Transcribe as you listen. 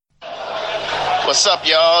What's up,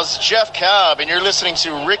 y'all? It's Jeff Cobb, and you're listening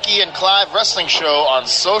to Ricky and Clive Wrestling Show on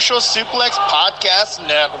Social Suplex Podcast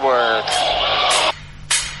Network.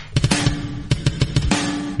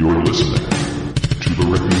 You're listening to the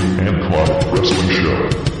Ricky and Clive Wrestling Show.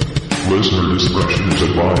 Listener discretion is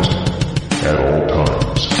advised at all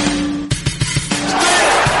times.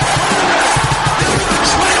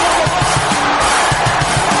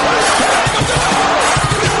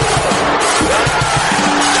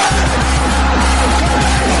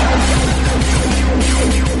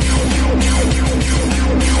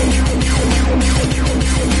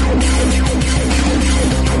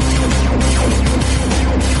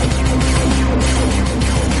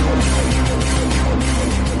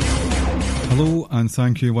 Hello, and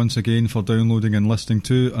thank you once again for downloading and listening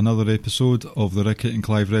to another episode of the Ricky and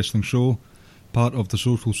Clive Wrestling Show, part of the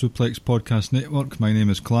Social Suplex Podcast Network. My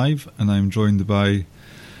name is Clive, and I'm joined by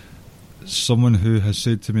someone who has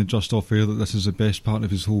said to me just off air that this is the best part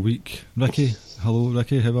of his whole week. Ricky. Hello,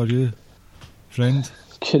 Ricky. How are you, friend?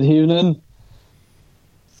 Good evening.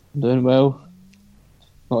 Doing well.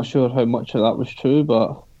 Not sure how much of that was true,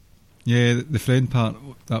 but... Yeah, the friend part,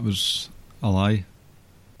 that was a lie.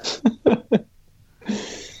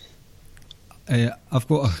 I've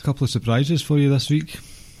got a couple of surprises for you this week.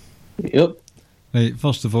 Yep. Right,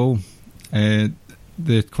 first of all,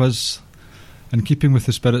 the quiz, in keeping with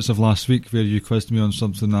the spirits of last week, where you quizzed me on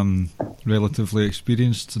something I'm relatively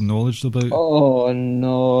experienced and knowledged about. Oh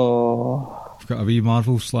no. I've got a wee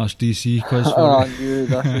Marvel/DC quiz for I you. knew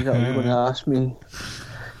that's what you were going to ask me.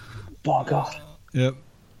 Bugger. Yep.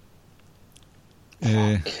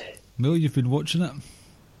 Well, you've been watching it.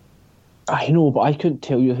 I know, but I couldn't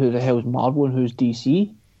tell you who the hell's Marvel and who's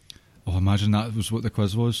DC. Oh, imagine that was what the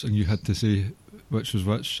quiz was, and you had to say which was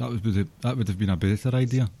which. That would have been a better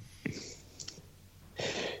idea.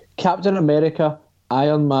 Captain America,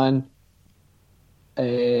 Iron Man,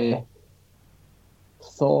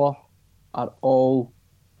 Thor are all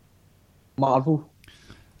Marvel.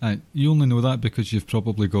 You only know that because you've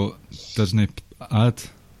probably got Disney.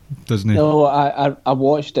 No, I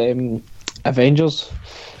watched Avengers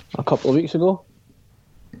a couple of weeks ago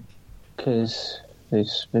because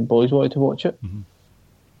my boys wanted to watch it. Mm-hmm.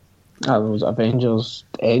 It was Avengers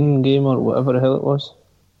Endgame or whatever the hell it was.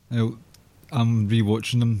 Well, I'm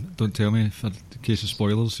rewatching them. Don't tell me for the case of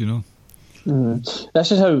spoilers, you know.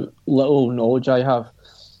 This is how little knowledge I have.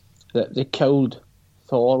 That they killed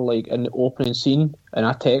Thor like in the opening scene, and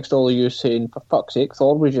I text all of you saying, "For fuck's sake,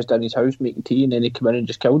 Thor was just in his house making tea, and then he came in and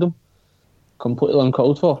just killed him, completely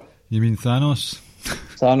uncalled for." You mean Thanos?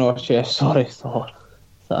 Thanos, yes, sorry, Thor.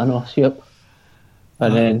 Thanos, yep.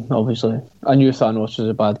 And then, obviously, I knew Thanos was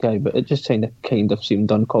a bad guy, but it just kind of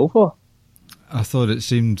seemed uncalled for. I thought it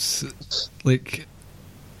seemed like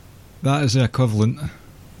that is the equivalent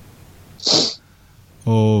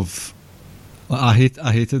of... I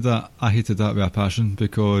hated that. I hated that with a passion,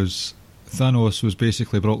 because Thanos was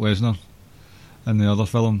basically Brock Lesnar in the other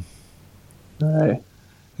film. Right.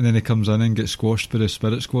 And then he comes in and gets squashed by the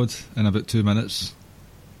Spirit Squad in about 2 minutes.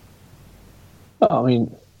 I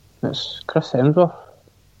mean, it's Chris Hemsworth.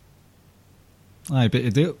 Aye, but he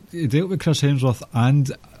dealt with Chris Hemsworth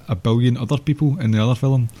and a billion other people in the other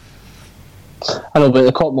film. I know, but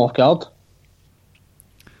they caught him off guard.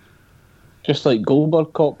 Just like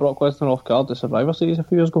Goldberg caught Brock Lesnar off guard at Survivor Series a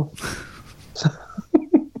few years ago.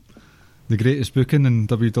 The greatest booking in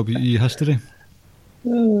WWE history.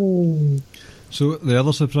 So the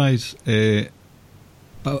other surprise,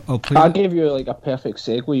 I'll play. I gave you like a perfect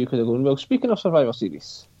segue. You could have gone, well, speaking of Survivor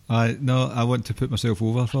Series. I want to put myself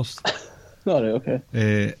over first. Alright,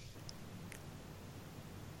 okay.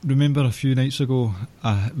 Remember a few nights ago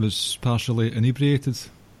I was partially inebriated?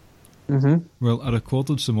 Mm-hmm. Well, I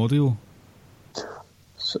recorded some audio.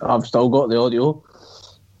 So I've still got the audio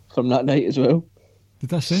from that night as well.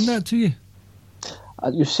 Did I send that to you?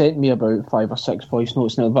 You sent me about 5 or 6 voice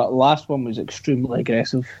notes now, but the last one was extremely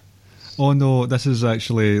aggressive. Oh no, this is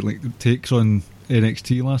actually like takes on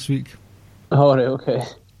NXT last week. Alright, okay.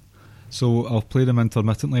 So I'll play them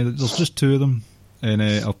intermittently. There's just 2 of them, and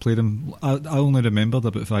I'll play them. I only remembered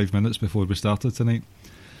about 5 minutes before we started tonight,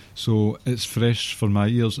 so it's fresh for my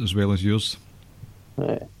ears as well as yours.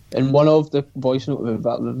 Right. In one of the voice notes,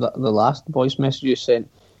 the last voice message you sent,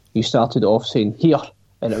 you started off saying "here,"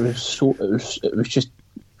 and it was just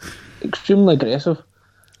extremely aggressive.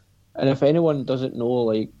 And if anyone doesn't know,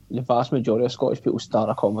 like, the vast majority of Scottish people start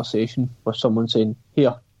a conversation with someone saying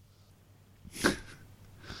 "here."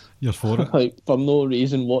 You're for it. Like, for no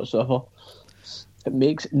reason whatsoever. It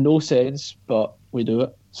makes no sense, but we do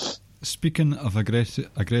it. Speaking of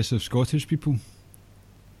aggressive Scottish people,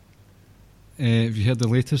 have you heard the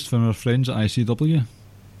latest from our friends at ICW?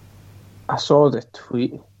 I saw the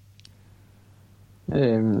tweet.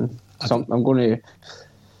 I'm going to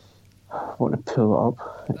want to pull it up.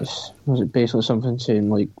 Was it basically something saying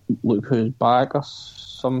like, "Look who's back" or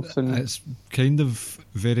something? It's kind of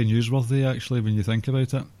very newsworthy, actually, when you think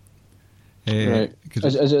about it. Right.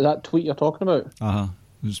 Is it that tweet you're talking about?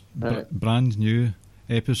 It's brand new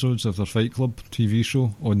episodes of their Fight Club TV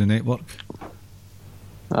show on the network.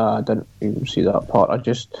 I didn't even see that part.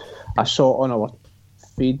 I saw it on our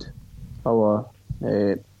feed, our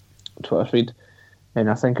Twitter feed, and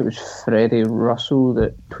I think it was Freddie Russell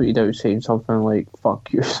that tweeted out saying something like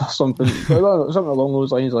 "fuck you" or something, something along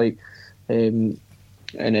those lines. Like, and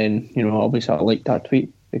then obviously I liked that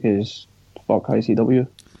tweet because fuck ICW.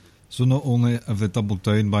 So not only have they doubled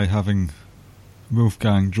down by having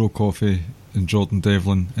Wolfgang, Joe Coffey, and Jordan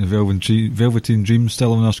Devlin and Velveteen Dream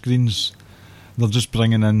still on our screens, they're just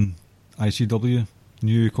bringing in ICW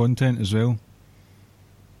new content as well.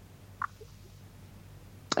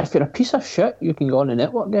 If you're a piece of shit, you can go on the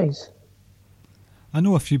network, guys. I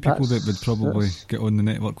know a few people that would probably get on the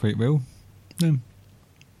network quite well. Yeah.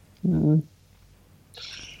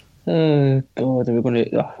 Oh God, are we going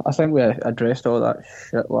to? I think we addressed all that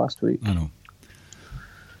shit last week. I know.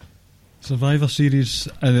 Survivor Series.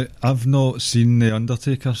 I've not seen the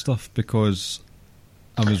Undertaker stuff because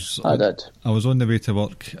I was on the way to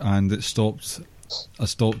work and it stopped. I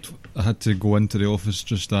had to go into the office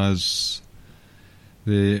just as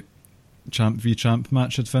the Champ v Champ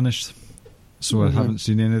match had finished, so I haven't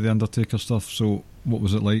seen any of the Undertaker stuff. So what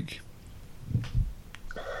was it like?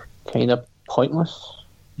 Kind of pointless.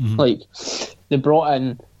 Like, they brought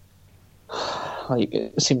in, like,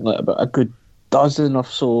 it seemed like about a good dozen or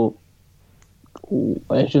so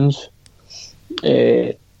legends.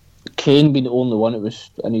 Kane being the only one that was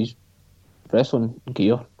in his wrestling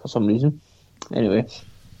gear for some reason. Anyway,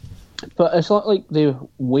 but it's not like they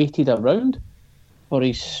waited around for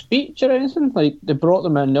his speech or anything. Like, they brought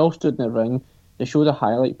them in, they all stood in the ring, they showed a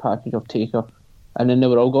highlight package of Taker, and then they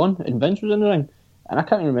were all gone, and Vince was in the ring. And I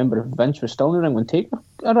can't even remember if Vince was still in the ring when Taker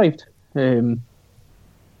arrived. And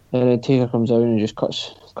then Taker comes down and just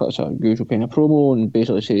cuts a usual kind of promo and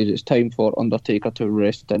basically says it's time for Undertaker to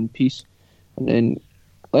rest in peace, and then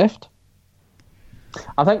left.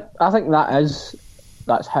 I think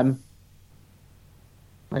that's him.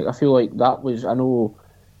 Like, I feel like that was, I know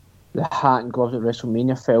the hat and gloves at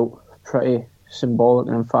WrestleMania felt pretty symbolic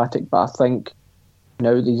and emphatic, but I think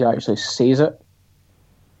now that he actually says it,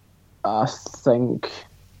 I think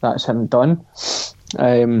that's him done.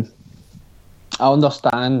 I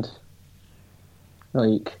understand,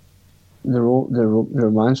 like, the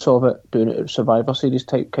romance of it, doing it at Survivor Series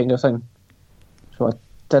type kind of thing. So I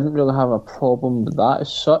didn't really have a problem with that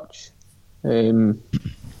as such.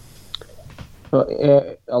 But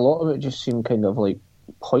a lot of it just seemed kind of like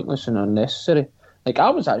pointless and unnecessary. Like, I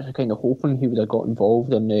was actually kind of hoping he would have got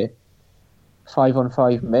involved in the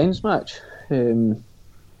 5-on-5 men's match. I'm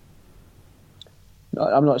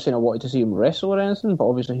not saying I wanted to see him wrestle or anything, but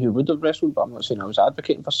obviously he would have wrestled, but I'm not saying I was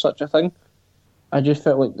advocating for such a thing. I just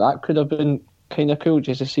felt like that could have been kind of cool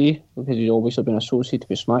just to see, because he's obviously been associated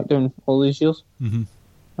with SmackDown all these years.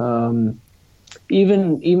 Even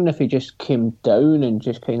if he just came down and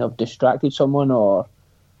just kind of distracted someone, or,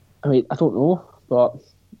 I mean, I don't know, but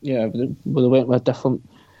yeah, they went with a different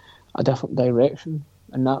direction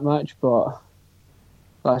in that match. But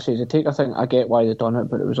like I say, the Taker thing, I get why they done it,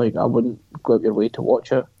 but it was like, I wouldn't go out your way to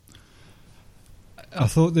watch it. I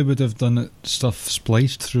thought they would have done stuff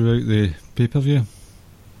spliced throughout the pay-per-view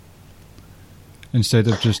instead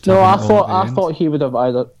of just. No, I thought he would have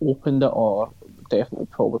either opened it or definitely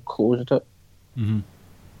probably closed it.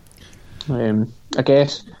 I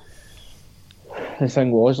guess the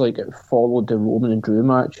thing was, like, it followed the Roman and Drew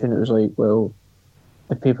match, and it was like, well,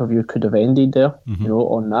 the pay-per-view could have ended there,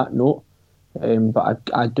 on that note. But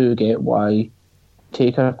I do get why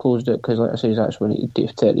Taker closed it, because, like I say, that's when he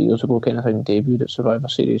 30 years ago kind of thing debuted at Survivor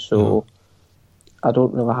Series. So I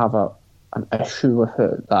don't really have an issue with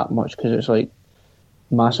it that much, because it's like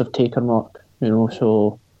massive Taker mark,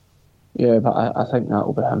 So yeah, but I think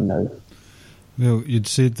that'll be him now. Well, you'd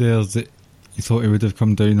said there that you thought he would have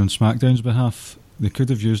come down on SmackDown's behalf. They could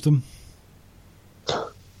have used him.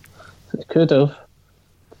 They could have.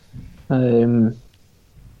 And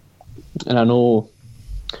I know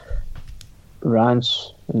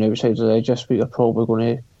Rance and the Outside of the Edge this week are probably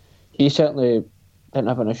going to... He certainly didn't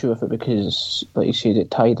have an issue with it because, like you said,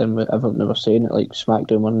 it tied in with everything they were saying. Like,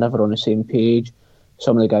 SmackDown were never on the same page.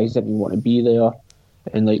 Some of the guys didn't even want to be there.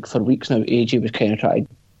 And, like, for weeks now, AJ was kind of trying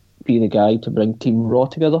to be the guy to bring Team Raw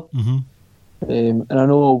together. And I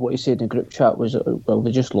know what he said in the group chat was, well,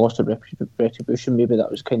 they just lost a Retribution. Maybe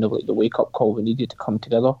that was kind of like the wake-up call they needed to come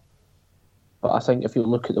together. But I think if you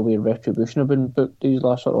look at the way Retribution have been booked these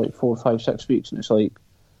last sort of like 4, 5, 6 weeks, and it's like,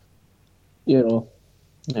 you know,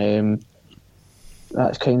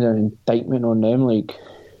 that's kind of an indictment on them, like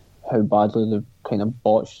how badly they've kind of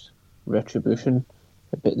botched Retribution,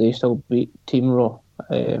 but they still beat Team Raw.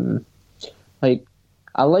 Like,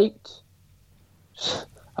 I liked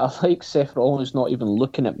Seth Rollins not even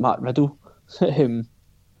looking at Matt Riddle,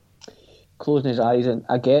 closing his eyes, and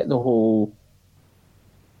I get the whole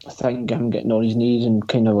thing, him getting on his knees and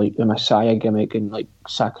kind of like the Messiah gimmick and like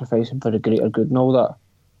sacrificing for the greater good and all that.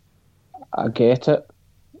 I get it,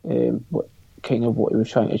 what he was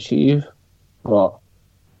trying to achieve, but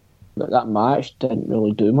that match didn't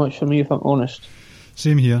really do much for me, if I'm honest.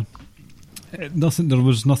 Same here. There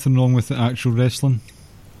was nothing wrong with the actual wrestling.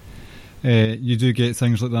 You do get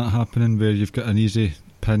things like that happening where you've got an easy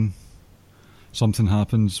pin. Something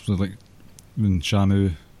happens with, like when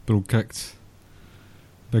Shamu brogue kicked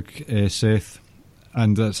Big Seth,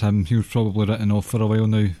 and that's him. He was probably written off for a while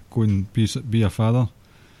now, going be a father.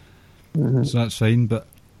 Mm-hmm. So that's fine. But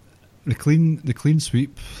the clean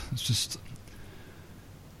sweep, it's just.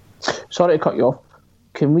 Sorry to cut you off.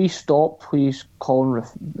 Can we stop, please, calling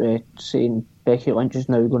saying Becky Lynch is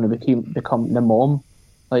now going to become the mom?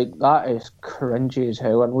 Like, that is cringy as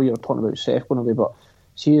hell. I know you're talking about Seth going away, but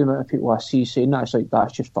see the amount of people I see saying that, it's like,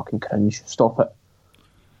 that's just fucking cringe. Stop it.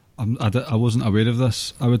 I wasn't aware of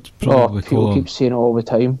this. I would probably call her... People keep saying it all the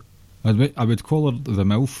time. I would call her the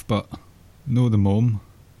MILF, but no, the mom.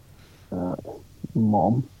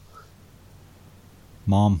 Mom.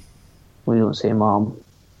 Mom. We don't say mom.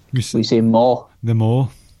 We say ma. The ma.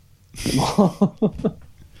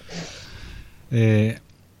 The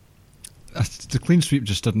clean sweep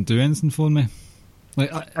just didn't do anything for me.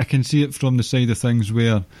 Like, I can see it from the side of things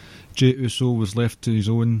where Jey Uso was left to his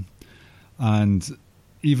own, and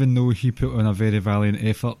even though he put on a very valiant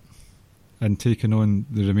effort in taking on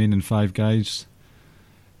the remaining 5 guys,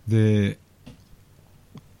 and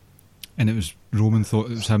it was Roman thought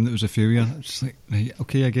it was him that was a failure. It's just like, right,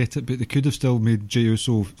 okay, I get it, but they could have still made Jey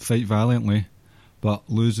Uso fight valiantly but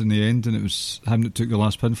lose in the end, and it was him that took the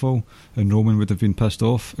last pinfall, and Roman would have been pissed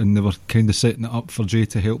off, and they were kind of setting it up for Jey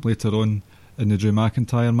to help later on in the Drew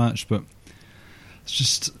McIntyre match. But it's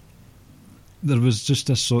just, there was just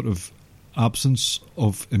this sort of absence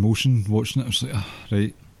of emotion watching it. I was like,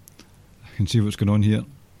 right, I can see what's going on here.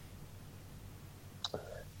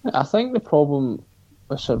 I think the problem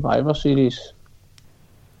with Survivor Series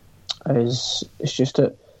is it's just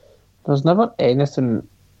that there's never anything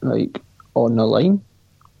like on the line.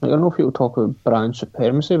 Like, I know people talk about brand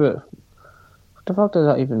supremacy, but what the fuck does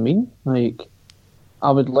that even mean? Like,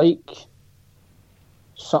 I would like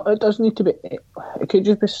it doesn't need to be, it could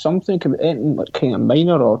just be something, it could be anything like kind of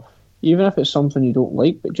minor, or even if it's something you don't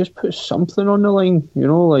like, but just put something on the line, you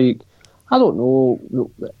know, like, I don't know,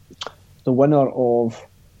 the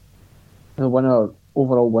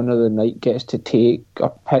overall winner of the night gets to take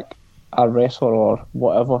or pick a wrestler or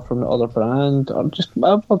whatever from the other brand, or just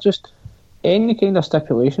whatever, just any kind of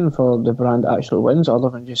stipulation for the brand that actually wins, other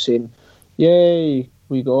than just saying, yay,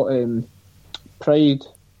 we got Pride,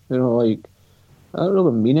 you know, like, that don't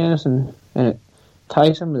really mean anything, and it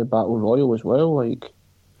ties in with the Battle Royal as well. Like,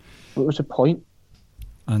 what was the point?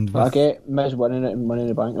 And I get Miz winning it and Money in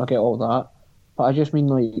the Bank, I get all that, but I just mean,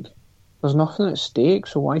 like, there's nothing at stake,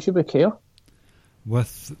 so why should we care?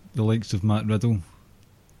 With the likes of Matt Riddle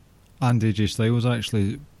and AJ Styles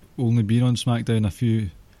actually only being on SmackDown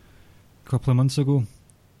a couple of months ago,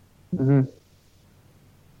 mm-hmm.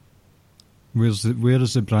 Where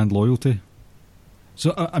is the brand loyalty?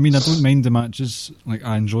 So I mean, I don't mind the matches. Like,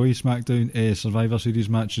 I enjoy SmackDown Survivor Series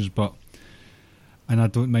matches, and I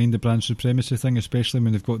don't mind the brand supremacy thing, especially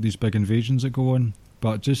when they've got these big invasions that go on.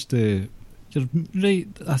 But just you're right.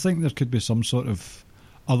 I think there could be some sort of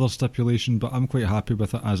other stipulation, but I'm quite happy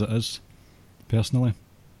with it as it is, personally.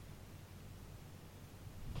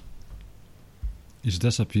 He's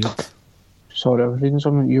disappeared. Sorry, I was reading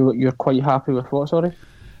something. You're quite happy with what, sorry?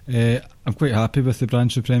 I'm quite happy with the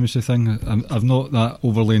brand supremacy thing. I'm not that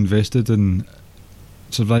overly invested in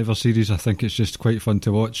Survivor Series. I think it's just quite fun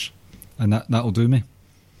to watch, and that'll do me.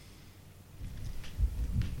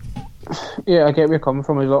 Yeah, I get where you're coming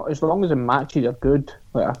from. As long as the matches are good,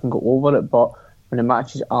 like, I can go over it, but when the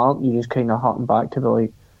matches aren't, you just kind of harken back to be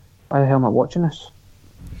like, why the hell am I watching this?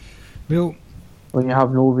 Well, when you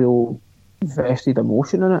have no real vested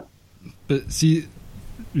emotion in it. But see,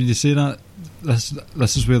 when you say that,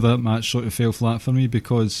 this is where that match sort of fell flat for me,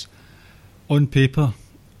 because on paper,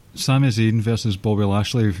 Sami Zayn versus Bobby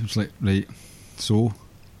Lashley was like, right, so.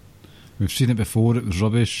 We've seen it before, it was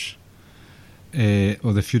rubbish.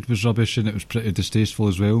 Or the feud was rubbish and it was pretty distasteful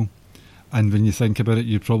as well. And when you think about it,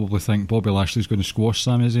 you probably think Bobby Lashley's going to squash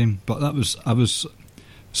Sami Zayn. But I was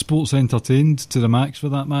sports entertained to the max for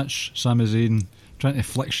that match. Sami Zayn trying to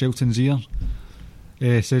flick Shelton's ear,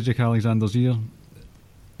 Cedric Alexander's ear.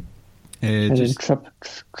 And then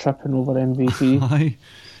tripping over MVP. Aye,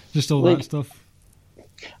 just all that stuff.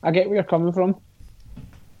 I get where you're coming from,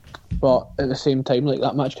 but at the same time, like,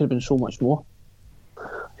 that match could have been so much more.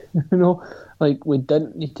 You know, like, we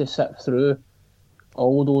didn't need to sit through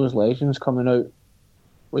all those legends coming out,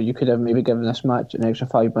 where you could have maybe given this match an extra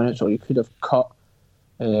 5 minutes, or you could have cut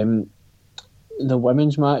the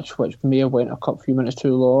women's match, which may have went a few minutes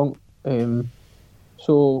too long.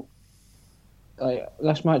 So, like,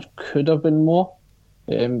 this match could have been more,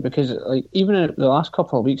 because, like, even in the last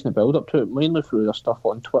couple of weeks in the build up to it, mainly through their stuff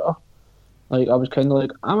on Twitter, like, I was kind of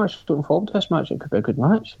like, I'm actually looking forward to this match. It could be a good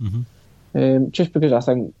match, just because I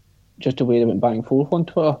think just the way they went back and forth on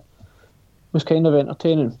Twitter was kind of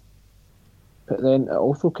entertaining. But then it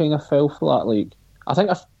also kind of fell flat. Like, I think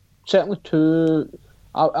certainly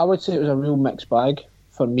I would say it was a real mixed bag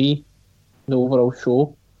for me, the overall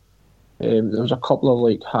show. There was a couple of,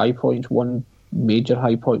 like, high points, one major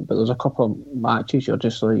high point, but there was a couple of matches you're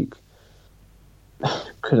just like,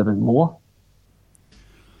 could have been more.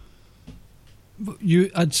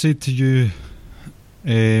 I'd said to you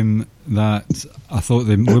that I thought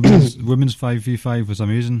the women's 5v5 was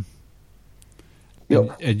amazing.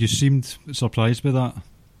 Yep. And you seemed surprised by that.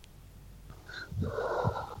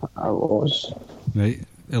 I was. Right,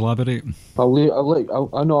 elaborate.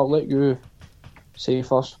 I'll let you say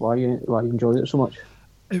first why you enjoyed it so much.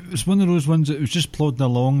 It was one of those ones that was just plodding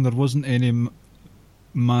along. There wasn't any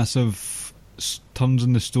massive turns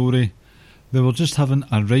in the story. They were just having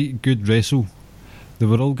a right good wrestle. They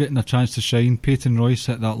were all getting a chance to shine. Peyton Royce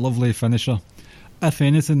hit that lovely finisher. If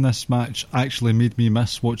anything, this match actually made me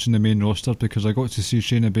miss watching the main roster, because I got to see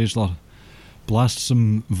Shayna Baszler blast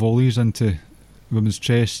some volleys into women's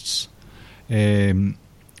chests. Peyton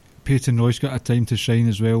Royce got a time to shine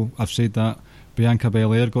as well. I've said that. Bianca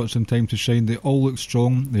Belair got some time to shine. They all looked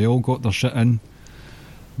strong. They all got their shit in.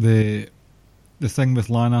 The thing with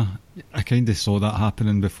Lana, I kind of saw that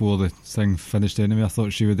happening before the thing finished anyway. I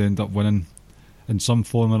thought she would end up winning in some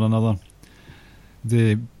form or another.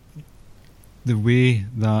 The way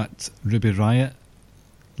that Ruby Riott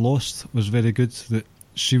lost was very good. That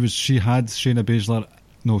she had Shayna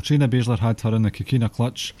Baszler had her in the Coquina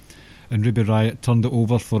clutch, and Ruby Riott turned it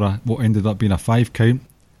over for what ended up being a 5 count.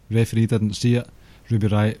 Referee didn't see it. Ruby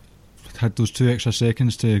Riott had those 2 extra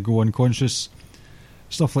seconds to go unconscious.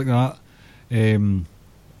 Stuff like that. Who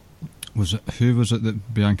was it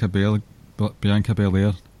that Bianca Belair?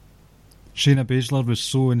 Shayna Baszler was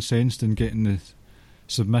so incensed in getting the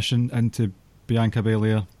submission into Bianca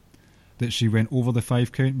Belair that she went over the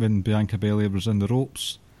 5 count when Bianca Belair was in the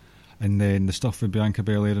ropes, and then the stuff with Bianca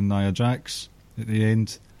Belair and Nia Jax at the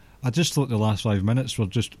end. I just thought the last 5 minutes were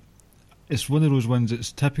just... It's one of those ones,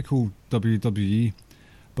 it's typical WWE,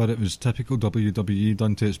 but it was typical WWE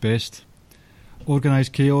done to its best.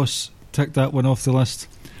 Organised Chaos, tick that one off the list.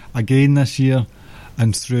 Again this year,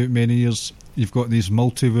 and throughout many years, you've got these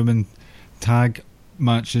multi-women tag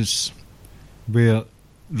matches where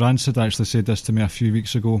Rancid actually said this to me a few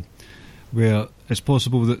weeks ago, where it's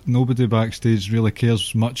possible that nobody backstage really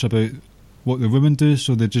cares much about what the women do,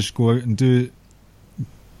 so they just go out and do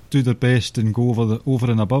their best and go over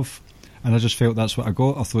and above. And I just felt that's what I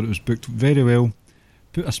got. I thought it was booked very well,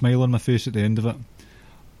 put a smile on my face at the end of it.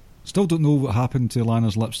 Still don't know what happened to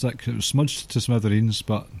Lana's lipstick. It was smudged to smithereens,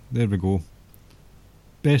 but there we go.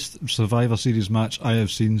 Best Survivor Series match I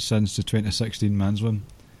have seen since the 2016 Men's One.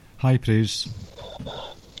 High praise.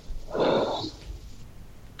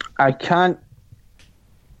 I can't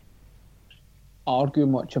argue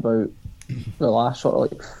much about the last sort of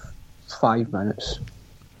like 5 minutes,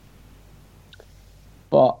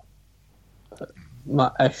 but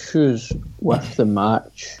my issues with the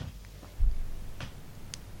match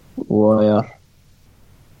were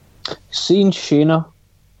seeing Shayna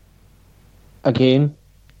again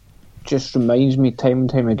just reminds me time and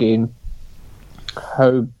time again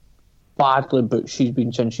how badly booked she's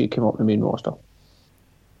been since she came up in the main roster.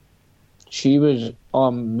 She was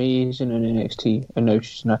amazing in NXT, and now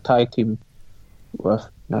she's in a tag team with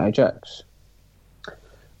Nia Jax.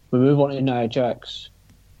 We move on to Nia Jax.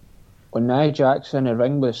 When Nia Jax is in the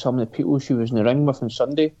ring with some of the people she was in the ring with on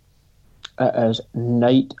Sunday, it is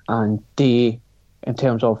night and day in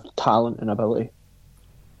terms of talent and ability.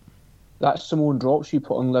 That Simone drop she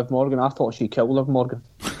put on Liv Morgan, I thought she killed Liv Morgan.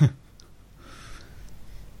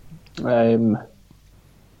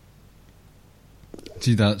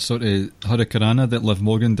 See that sort of hurricanrana that Liv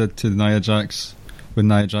Morgan did to Nia Jax when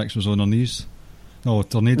Nia Jax was on her knees? Oh,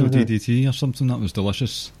 tornado DDT or something. That was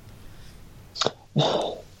delicious.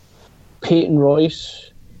 Peyton Royce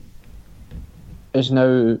is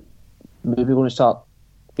now maybe going to start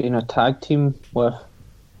being a tag team with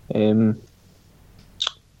my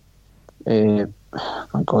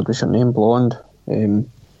God, what's her name? Blonde.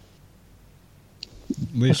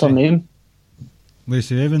 What's her name?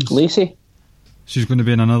 Lacey Evans. Lacey. She's going to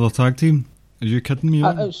be in another tag team. Are you kidding me?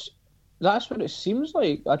 That's what it seems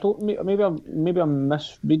like. I don't. Maybe I'm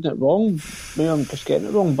misreading it wrong. Maybe I'm just getting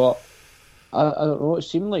it wrong. But I don't know. It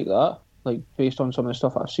seemed like that, like based on some of the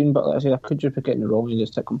stuff I've seen. But like I said, I could just be getting it wrong and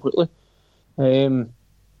just it completely. I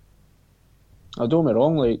don't get me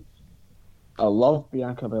wrong. Like, I love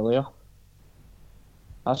Bianca Belair.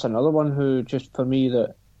 That's another one who, just for me,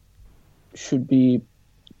 that should be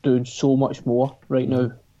doing so much more right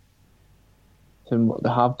now than what they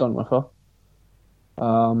have done with her.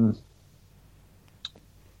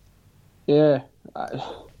 Yeah.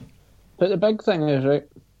 But the big thing is, right,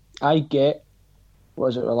 I get, the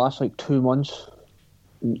last 2 months,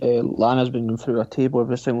 Lana's been going through a table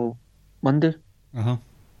every single Monday. Uh-huh.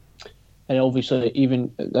 And obviously,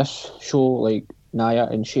 even at this show, like, Nia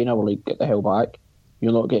and Shayna were like, get the hell back.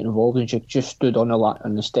 You're not getting involved. And she just stood on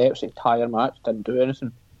the steps the entire match, didn't do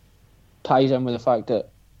anything. Ties in with the fact that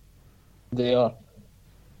they are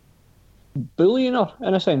bullying her,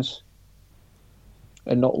 in a sense,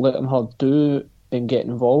 and not letting her do and get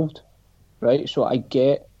involved, right? So I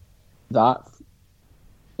get that.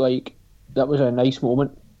 Like, that was a nice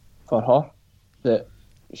moment for her, that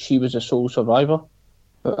she was a sole survivor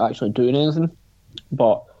without actually doing anything.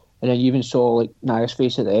 And then you even saw, like, Nia's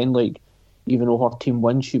face at the end, like, even though her team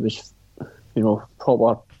won, she was,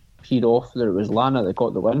 proper peed off that it was Lana that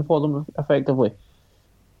got the win for them, effectively.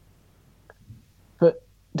 But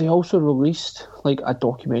they also released, like, a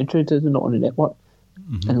documentary, did they not, on the network?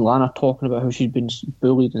 Mm-hmm. And Lana talking about how she'd been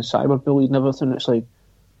bullied and cyber-bullied and everything. It's like,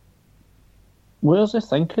 where's the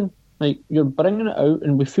thinking? Like, you're bringing it out,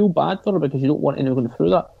 and we feel bad for her because you don't want anyone going through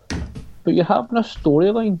that. But you're having a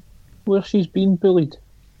storyline where she's been bullied.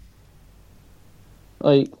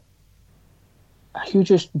 Like, are you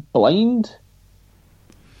just blind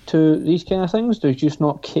to these kind of things? Do you just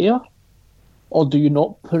not care? Or do you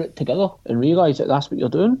not put it together and realise that that's what you're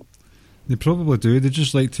doing? They probably do. They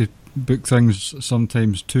just like to book things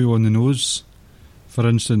sometimes too on the nose. For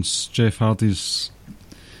instance, Jeff Hardy's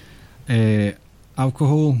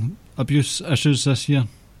alcohol abuse issues this year.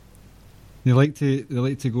 They like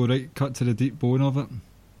to go right, cut to the deep bone of it.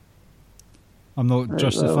 I'm not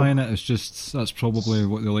justifying it. It's just that's probably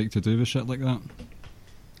what they like to do with shit like that.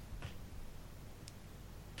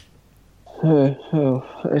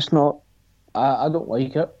 It's not. I don't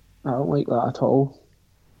like it. I don't like that at all.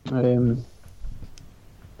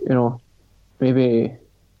 Maybe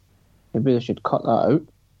they should cut that out.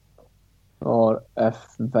 Or if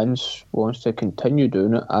Vince wants to continue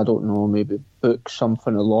doing it, I don't know, maybe book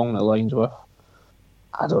something along the lines with,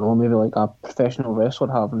 I don't know, maybe like a professional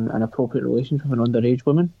wrestler having inappropriate relations with an underage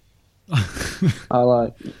woman.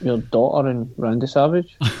 Like your daughter and Randy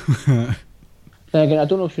Savage. Then again, I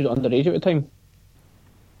don't know if she was underage at the time.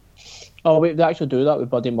 Oh wait, they actually do that with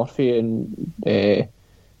Buddy Murphy and Rey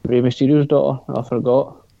Mysterio's daughter. I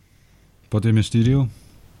forgot. Buddy Mysterio?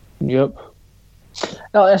 Yep.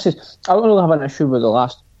 No, I don't really have an issue with the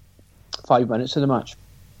last 5 minutes of the match.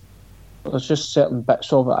 There's just certain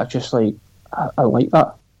bits of it I just like. I like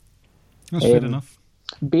that. That's fair enough.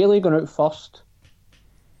 Bayley going out first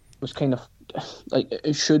was kind of like,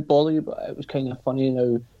 it should bother you, but it was kind of funny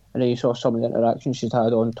now. And then you saw some of the interactions she's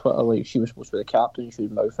had on Twitter, like she was supposed to be the captain, she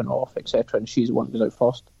was mouthing off, etc. And she's the one who goes out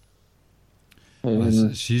first.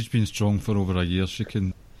 She's been strong for over a year. She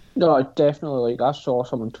can. No, definitely. Like, I saw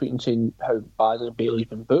someone tweeting saying how badly Bayley's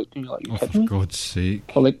been booked, and you're like, you kidding me? For God's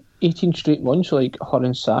sake! For like 18 straight months, like her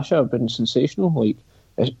and Sasha have been sensational. Like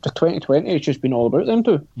the 2020, it's just been all about them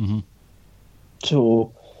two. Mm-hmm.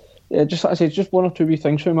 So, yeah, just like I said, just one or two wee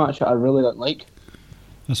things from the match that I really didn't like.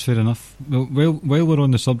 That's fair enough. Well, while we're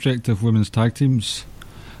on the subject of women's tag teams,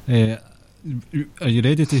 are you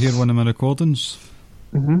ready to hear one of my recordings?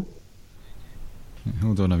 Mm-hmm.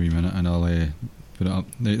 Hold on a wee minute, and I'll put it up.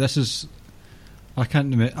 Now, this is. I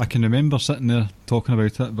can remember sitting there talking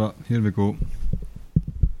about it, but here we go.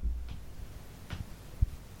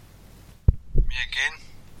 Me again.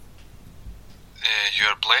 You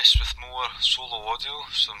are blessed with more solo audio,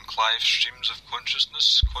 some Clive streams of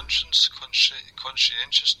consciousness,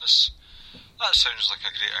 conscientiousness. That sounds like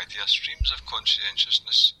a great idea. Streams of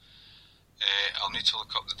conscientiousness. I'll need to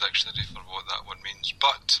look up the dictionary for what that one means,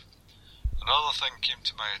 but another thing came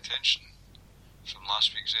to my attention from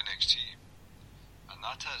last week's NXT, and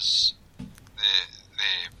that is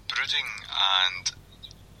the brooding and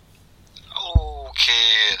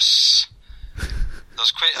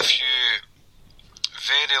there's quite a few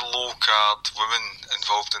very low card women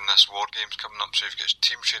involved in this War Games coming up. So you've got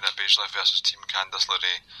Team Shayna Baszler versus Team Candice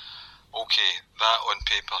LeRae. Okay, that on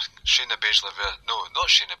paper, Shayna Baszler no, not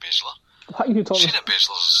Shayna Baszler. What are you talking Shayna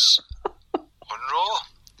Baszler's on Raw.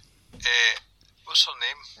 What's her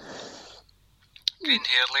name? Green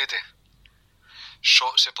hair lady.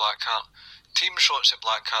 Shotzi Blackheart. Team Shotzi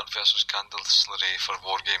Blackheart versus Candice LeRae for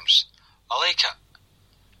War Games. I like it.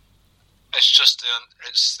 It's just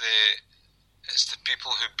it's the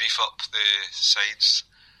people who beef up the sides.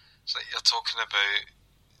 It's like you're talking about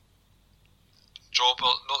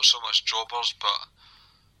jobbers, not so much jobbers, but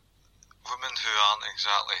women who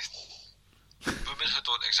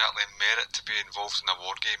don't exactly merit to be involved in the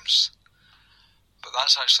War Games. But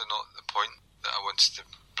that's actually not the point that I wanted to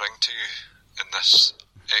bring to you in this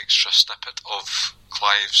extra snippet of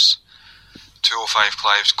Clive's 205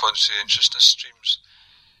 Clive's conscientiousness streams.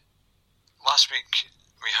 Last week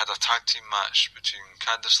we had a tag team match between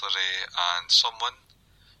Candice LeRae and someone,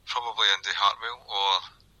 probably Indy Hartwell or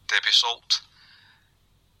Debbie Salt.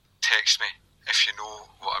 Text me if you know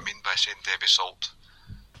what I mean by saying Debbie Salt.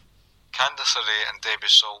 Candice LeRae and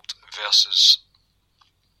Debbie Salt versus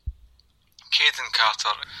Caden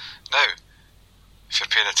Carter. Now, if you're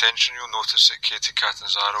paying attention, you'll notice that Katie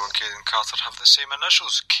Catanzaro and Caden Carter have the same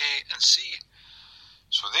initials, K and C.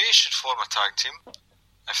 So they should form a tag team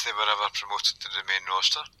if they were ever promoted to the main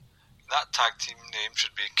roster. That tag team name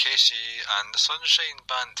should be KC and the Sunshine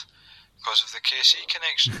Band because of the KC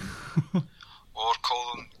connection. Or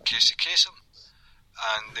call them Casey Kasem,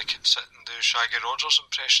 and they can sit and do Shaggy Rogers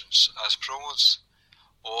impressions as promos,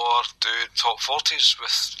 or do top 40s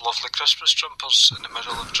with lovely Christmas jumpers in the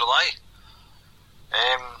middle of July.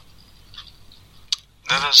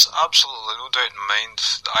 There is absolutely no doubt in mind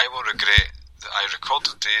that I will regret that I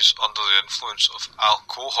recorded these under the influence of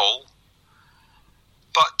alcohol,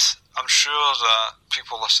 but I'm sure that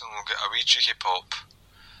people listening will get a wee cheeky pop,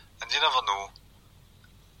 and you never know.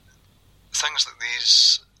 Things like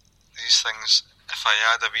these things, if I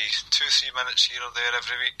add a wee 2-3 minutes here or there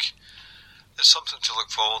every week, it's something to look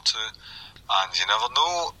forward to. And you never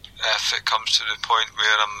know if it comes to the point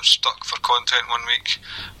where I'm stuck for content one week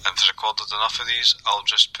and I've recorded enough of these, I'll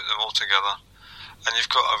just put them all together. And you've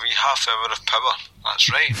got a wee half hour of power. That's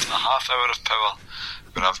right, a half hour of power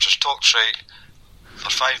where I've just talked shite for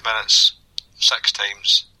 5 minutes 6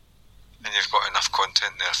 times, and you've got enough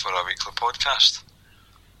content there for a weekly podcast.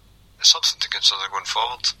 It's something to consider going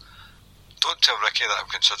forward. Don't tell Ricky that I'm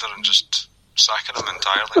considering just sacking him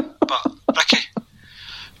entirely. But Ricky,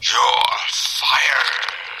 you're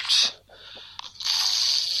fired.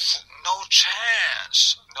 No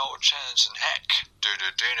chance in heck.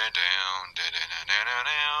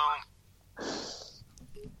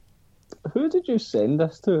 Who did you send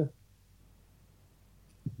this to?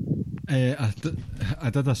 I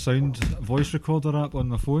did a voice recorder app on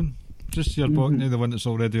my phone. Just your Botany, the one that's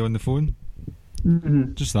already on the phone.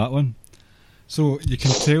 Mm-hmm. Just that one. So you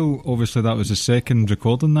can tell, obviously, that was the second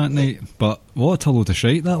recording that night, but what a load of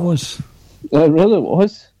shite that was. It really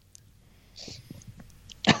was.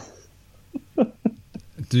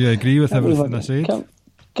 Do you agree with everything I said?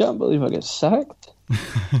 Can't believe I get sacked.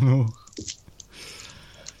 I know.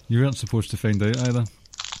 You weren't supposed to find out either.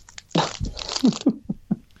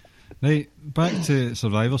 Right, back to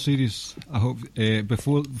Survivor Series. I hope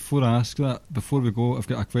before I ask that, before we go, I've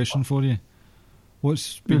got a question for you.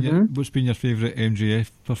 What's been your favourite MJF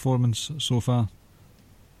performance so far?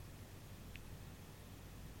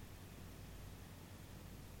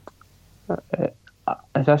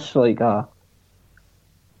 Is this like a?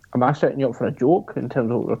 Am I setting you up for a joke in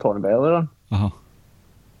terms of what we were talking about earlier on?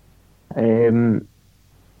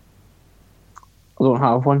 I don't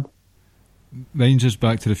have one. Mine's just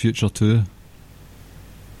Back to the Future 2.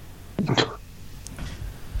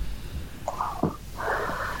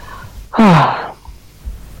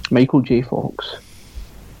 Michael J. Fox.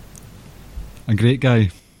 A great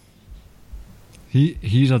guy.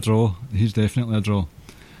 He's a draw. He's definitely a draw.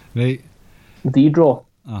 Right. The draw.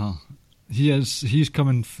 He is. He's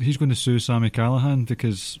coming. He's going to sue Sami Callihan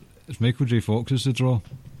because it's Michael J. Fox is the draw.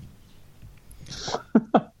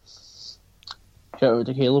 Shout out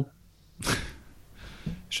to Caleb.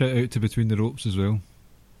 Shout out to Between the Ropes as well.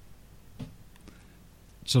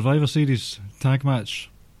 Survivor Series tag match.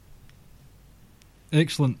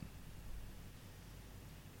 Excellent.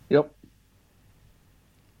 Yep.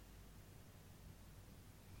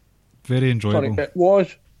 Very enjoyable. Sorry, it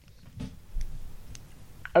was.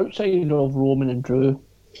 outside of Roman and Drew,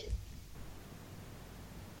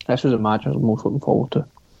 this was a match I was most looking forward to.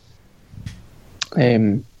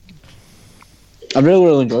 I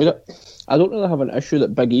really enjoyed it. I don't really have an issue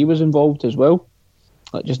that Big E was involved as well,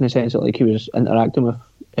 like just in the sense that like he was interacting with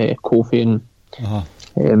Kofi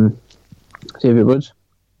and Xavier Woods.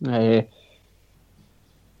 That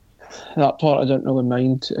part I didn't really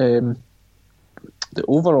mind. The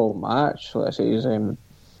overall match, let's say, is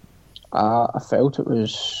I felt it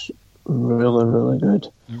was really good.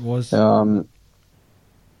 It was.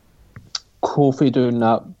 Kofi doing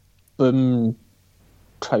that boom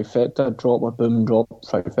trifecta drop or boom drop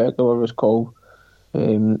trifecta, whatever it's called.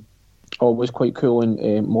 Always quite cool.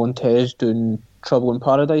 And Montez doing Trouble in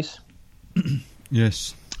Paradise.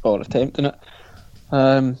 Yes. Or attempting it.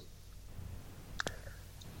 I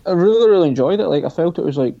really enjoyed it. Like I felt it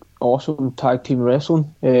was like awesome tag team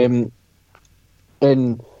wrestling. And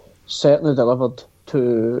certainly delivered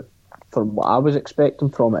from what I was expecting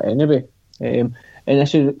from it anyway. And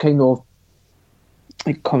this is kind of,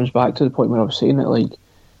 it comes back to the point where I was saying that, like,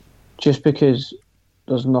 just because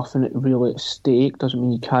there's nothing really at stake doesn't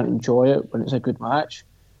mean you can't enjoy it when it's a good match.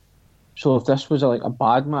 So if this was a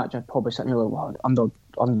bad match, I'd probably sit there like, well,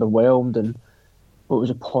 underwhelmed and what was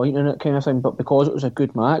the point in it kind of thing. But because it was a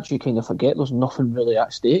good match, you kind of forget there's nothing really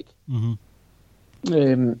at stake.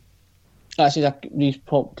 Mm-hmm. Actually, these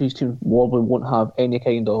teams probably won't have any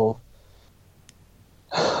kind of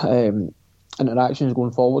interactions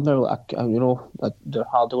going forward now. Like, they're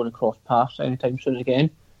hardly going to cross paths anytime soon again.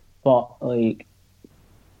 But like,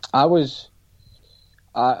 I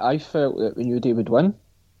felt that the New Day would win.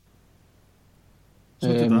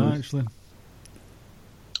 So did I, actually.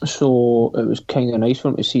 So it was kind of nice for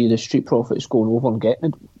him to see the Street Profits going over and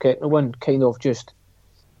getting the win. Kind of just,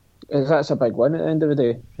 that's a big win at the end of the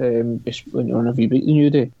day. Whenever you beat the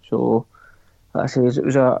New Day. So that says it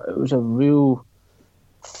was a real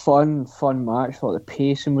fun match. I thought the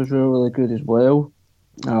pacing was really good as well.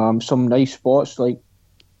 Some nice spots, like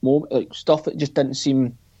stuff that just didn't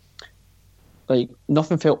seem like,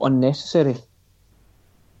 nothing felt unnecessary.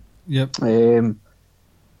 Yep.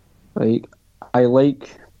 Like I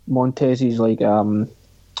like Montez's frog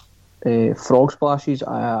splashes.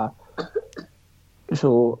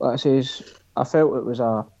 So that says I felt it was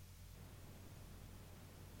a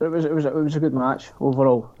good match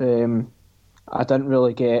overall. I didn't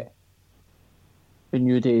really get the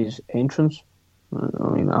New Day's entrance. I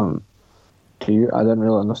mean, to you, I didn't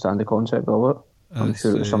really understand the concept of it. I'm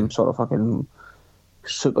sure it was some sort of fucking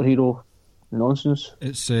superhero nonsense.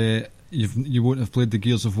 It's you won't have played the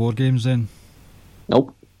Gears of War games then?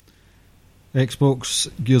 Nope.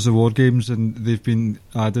 Xbox Gears of War games, and they've been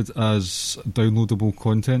added as downloadable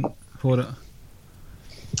content for it.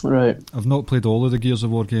 Right. I've not played all of the Gears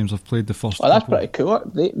of War games. I've played the first. Oh, that's pretty cool.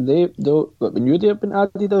 They New Day have been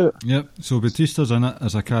added out. Yep. So Batista's in it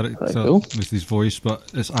as a character cool. with his voice,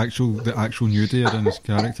 but it's the actual New Day are in his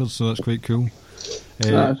characters, so that's quite cool.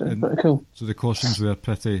 That's pretty cool. So the costumes were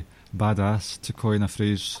pretty badass, to coin a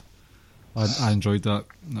phrase. I enjoyed that.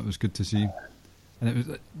 That was good to see,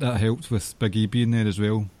 and that helped with Big E being there as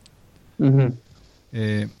well.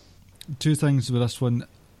 Mm-hmm. Two things with this one.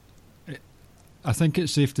 I think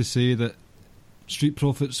it's safe to say that Street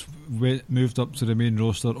Profits moved up to the main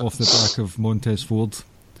roster off the back of Montez Ford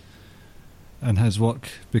and his work,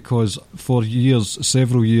 because for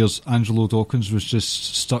several years, Angelo Dawkins was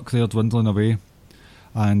just stuck there dwindling away,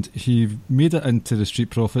 and he made it into the Street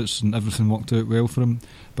Profits and everything worked out well for him.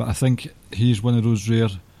 But I think he's one of those rare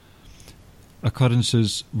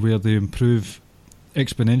occurrences where they improve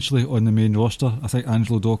exponentially on the main roster. I think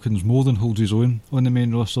Angelo Dawkins more than holds his own on the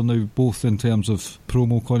main roster now, both in terms of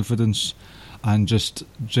promo confidence and just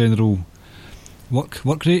general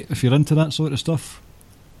work rate, if you're into that sort of stuff.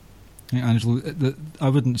 I think Angelo, I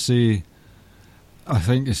wouldn't say, I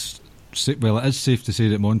think it is safe to say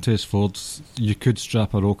that Montez Ford, you could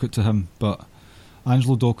strap a rocket to him, but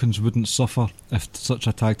Angelo Dawkins wouldn't suffer if such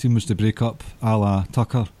a tag team was to break up, a la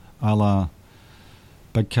Tucker, a la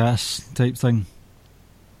Big Cass type thing.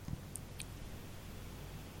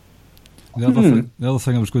 The other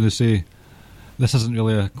thing I was going to say, this isn't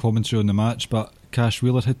really a commentary on the match, but Cash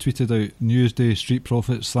Wheeler had tweeted out Newsday Street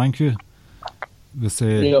Profits, thank you, with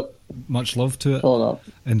much love to it.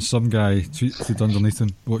 And some guy tweeted underneath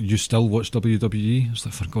him, "What, you still watch WWE?" It's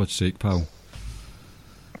like, for God's sake, pal.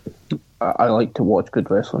 I like to watch good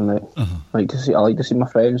wrestling, mate. I like to see my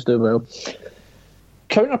friends do well.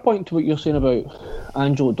 Counterpoint to what you're saying about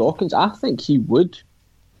Angelo Dawkins, I think he would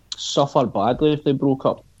suffer badly if they broke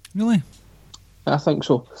up. Really? I think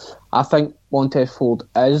so. I think Montez Ford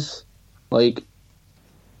is like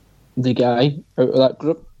the guy out of that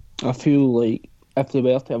group. I feel like if they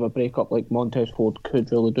were to have a break-up, like Montez Ford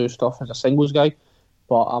could really do stuff as a singles guy,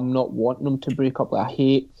 but I'm not wanting them to break up. Like,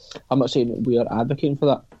 I'm not saying that we are advocating for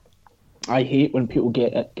that. I hate when people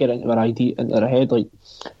get into their idea, into their head, like,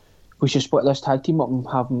 we should split this tag team up and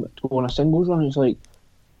have them go on a singles run. It's like,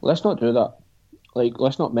 let's not do that. Like,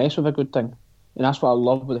 let's not mess with a good thing. And that's what I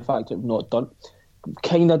love with the fact that we've not done.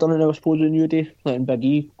 Kind of done it now, I suppose, in New Day, letting Big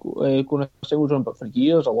E go on a singles run, but for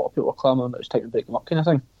years, a lot of people were clamouring that it's time to break them up, kind of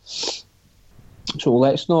thing. So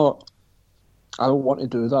let's not. I don't want to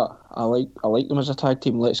do that. I like them as a tag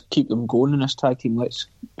team. Let's keep them going in this tag team. Let's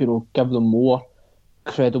give them more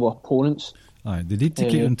credible opponents. Aye, they need to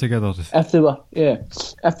keep them together. If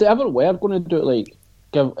they ever were going to do it, like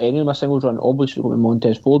give any of them a singles run, obviously going to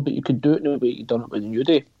Montez Ford, but you could do it in the way you've done it with the New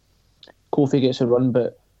Day. Kofi gets a run,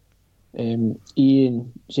 but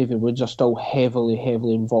Ian, Xavier Woods are still heavily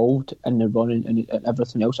involved in the running and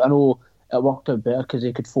everything else. I know it worked out better because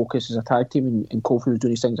they could focus as a tag team, and Kofi was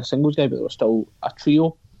doing his things as a singles guy, but they were still a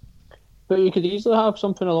trio. But you could easily have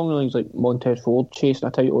something along the lines like Montez Ford chasing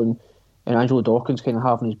a title and Angelo Dawkins kind of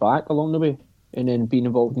having his back along the way, and then being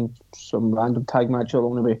involved in some random tag match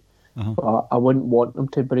along the way. But I wouldn't want them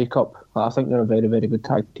to break up. I think they're a very, very good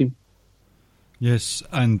tag team. Yes,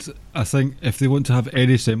 and I think if they want to have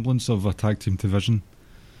any semblance of a tag team division,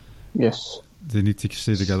 yes, they need to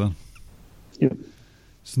stay together. Yep.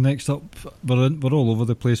 So next up, we're all over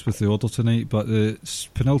the place with the order tonight, but the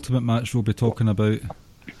penultimate match we'll be talking about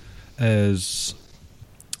is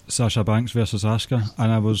Sasha Banks versus Asuka,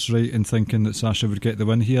 and I was right in thinking that Sasha would get the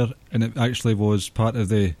win here, and it actually was part of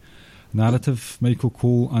the narrative. Michael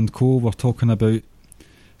Cole and co were talking about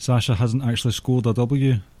Sasha hasn't actually scored a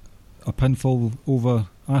pinfall over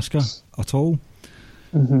Asuka at all.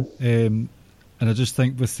 And I just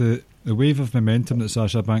think with the wave of momentum that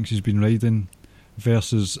Sasha Banks has been riding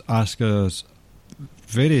versus Asuka's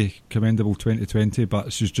very commendable 2020,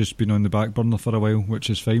 but she's just been on the back burner for a while, which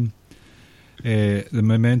is fine. The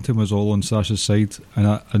momentum was all on Sasha's side, and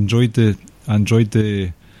I enjoyed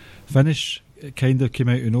the finish. It kind of came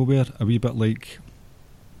out of nowhere, a wee bit like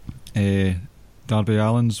Darby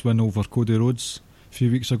Allin's win over Cody Rhodes a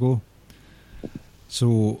few weeks ago.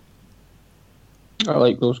 So I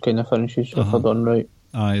like those kind of finishes if they're done right.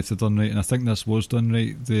 Aye, if they're done right, and I think this was done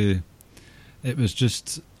right. It was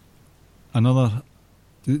just another.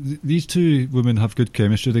 These two women have good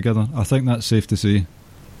chemistry together. I think that's safe to say.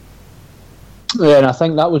 Yeah, and I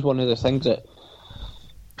think that was one of the things that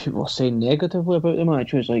people were saying negatively about the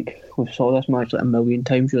match. It was like, we saw this match like a million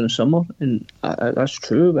times during the summer, and that's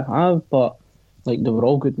true, we have, but like they were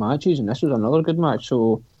all good matches, and this was another good match.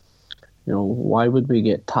 So, why would we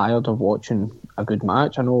get tired of watching a good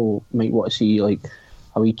match? I know we might want to see like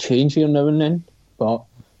a wee change here now and then, but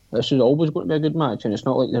this is always going to be a good match, and it's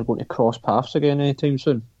not like they're going to cross paths again anytime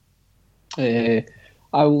soon. I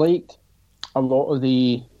liked a lot of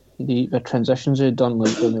the transitions they'd done,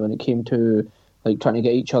 like when it came to like trying to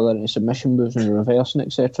get each other into submission moves and reversing,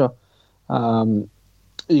 etc.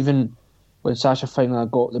 Even when Sasha finally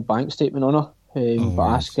got the bank statement on her,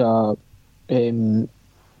 but Asuka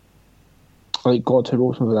like got to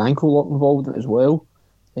ropes with an ankle lock involved in it as well.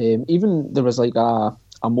 Even there was like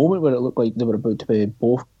a moment where it looked like they were about to be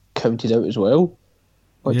both counted out as well,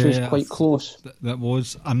 which was quite close. That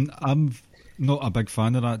was. I'm not a big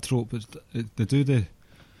fan of that trope. They do the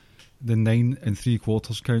 9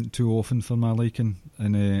 3/4 count too often for my liking,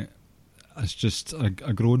 and it's just a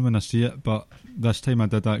groan when I see it. But this time I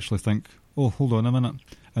did actually think, oh, hold on a minute,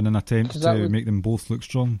 in an attempt to make them both look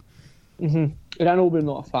strong. And I know we're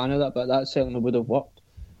not a fan of that, but that certainly would have worked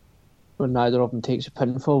when neither of them takes a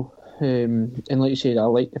pinfall. And like you said, I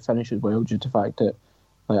like the finish as well, due to the fact that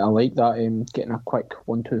I like that getting a quick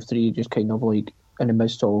 1, 2, 3, just kind of like in the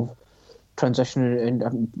midst of transitioning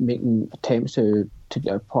and making attempts to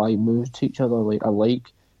apply moves to each other. Like I like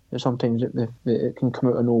that sometimes it can come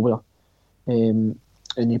out of nowhere, and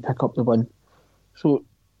you pick up the win. So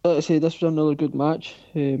like I say, this was another good match.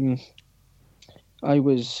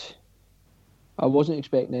 I wasn't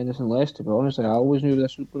expecting anything less, to be honest. I always knew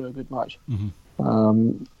this was going to be a good match.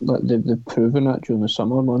 But they've proven that during the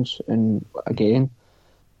summer months, and again,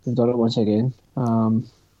 they've done it once again.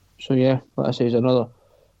 So yeah, like I say, it's another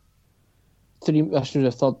this was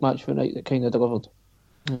the third match for the night that kind of delivered.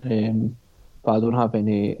 But I don't have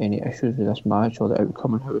any issues with this match or the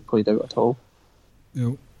outcome and how it played out at all.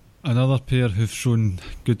 Another pair who've shown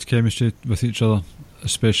good chemistry with each other,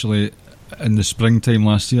 especially in the springtime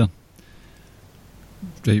last year.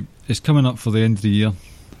 Right, it's coming up for the end of the year,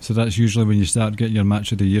 so that's usually when you start getting your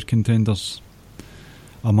match of the year contenders,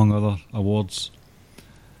 among other awards.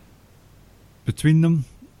 Between them,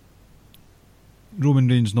 Roman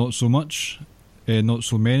Reigns not so much, not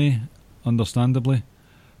so many, understandably.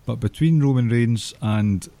 But between Roman Reigns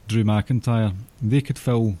and Drew McIntyre, they could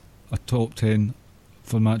fill a top 10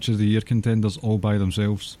 for Match of the Year contenders all by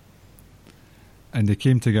themselves. And they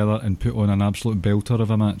came together and put on an absolute belter of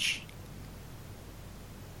a match.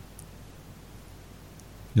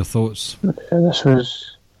 Your thoughts? This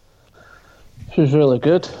was really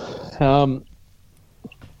good. I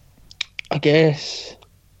guess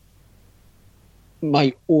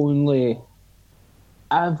my only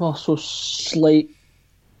ever so slight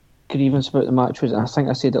grievance about the match was, and I think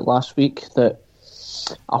I said it last week, that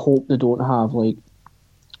I hope they don't have Roman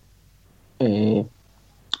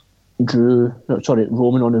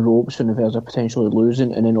on the ropes and the Versa potentially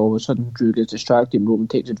losing, and then all of a sudden Drew gets distracted and Roman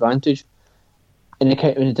takes advantage. And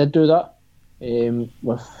when he did do that,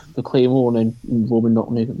 with the Claymore and then Roman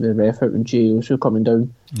knocking the ref out and Jey Uso coming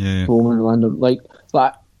down, Roman landed like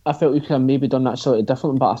that. I felt we could have maybe done that slightly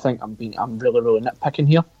different, but I think I'm really nitpicking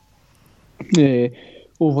here.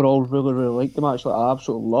 Overall, really like the match. Like, I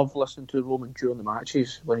absolutely love listening to Roman during the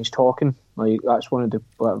matches when he's talking. Like, that's one of the,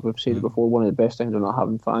 like we've said it before, one of the best things of not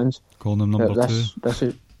having fans. Calling them number two. This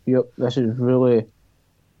is really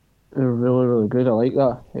good. I like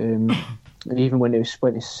that. And even when he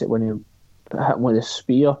hit him with a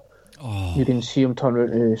spear, you can see him turn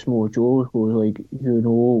around to Samoa Joe, goes like, "You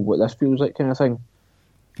know what this feels like," kind of thing.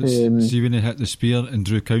 See when he hit the spear and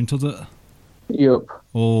Drew countered it? Yep.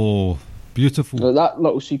 Oh, beautiful. Like that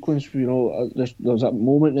little sequence, there's that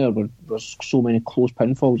moment there where there's so many close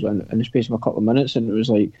pinfalls in the space of a couple of minutes, and it was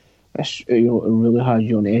like, this, it really had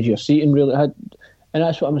you on the edge of your seat, and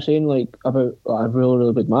that's what I'm saying, like, about a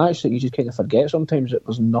really good match, that you just kind of forget sometimes that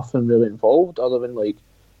there's nothing really involved other than, like,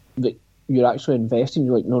 that you're actually investing.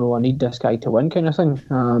 You're like, no, I need this guy to win, kind of thing.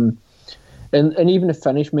 And even the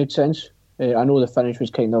finish made sense. I know the finish was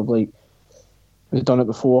kind of like, we've done it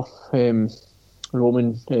before.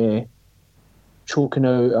 Roman choking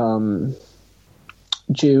out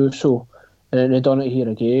Jey Uso, and then they've done it here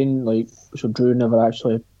again. Like, so Drew never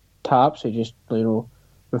actually taps; he just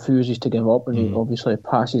refuses to give up, and he obviously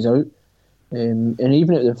passes out. And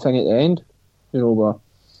even at the thing at the end, where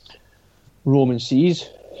Roman sees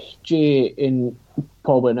Jey, and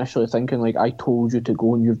probably initially thinking like, "I told you to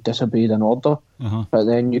go, and you've disobeyed an order." But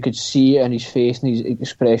then you could see it in his face and his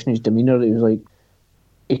expression, his demeanour. It was like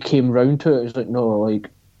he came round to it. It was like, no, like,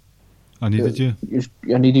 I needed you.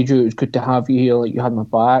 I needed you. It was good to have you here. Like, you had my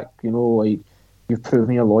back. Like, you've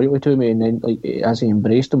proven your loyalty to me. And then, like, as he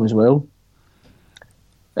embraced him as well.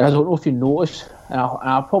 And I don't know if you notice, and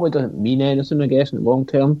I probably doesn't mean anything, I guess, in the long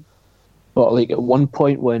term. But like at one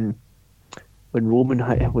point when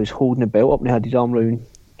Roman was holding the belt up and he had his arm around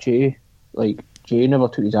Jey, like, Jey never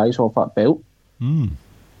took his eyes off that belt. And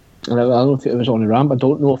I don't know if it was on the ramp. I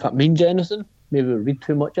don't know if that means anything. Maybe we read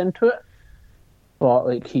too much into it. But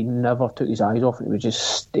like, he never took his eyes off it. He was just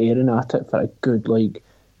staring at it for a good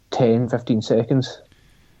 10-15 seconds.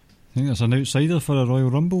 I think that's an outsider for a Royal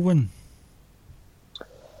Rumble win.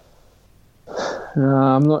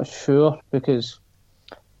 I'm not sure, because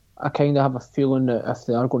I kind of have a feeling that if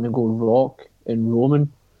they are going to go Rock and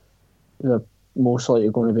Roman, they're most likely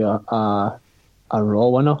going to be a Raw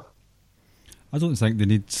winner. I don't think they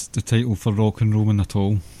need the title for Rock and Roman at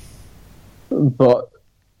all. But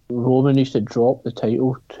Roman needs to drop the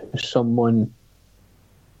title to someone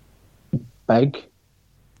big.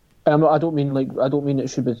 I don't mean it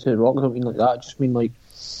should be to Rock. I don't mean like that. I just mean like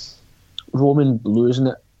Roman losing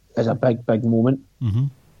it is a big moment.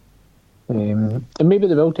 And maybe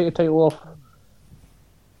they will take a title off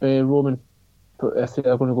Roman, but if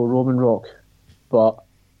they're going to go Roman Rock. But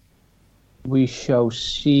we shall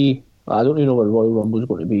see. I don't even know what the Royal Rumble is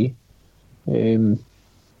going to be.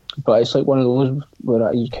 But it's like one of those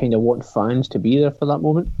where you kind of want fans to be there for that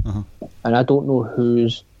moment. And I don't know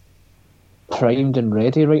who's primed and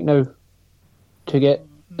ready right now to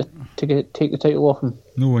take the title off him.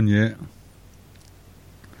 No one yet.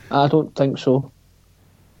 I don't think so.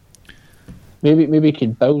 Maybe you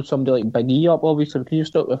could build somebody like Big E up, obviously,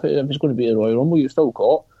 because if it's going to be a Royal Rumble, you've still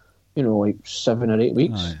got, like 7 or 8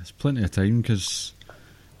 weeks. Aye, it's plenty of time, because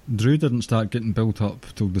Drew didn't start getting built up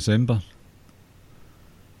till December.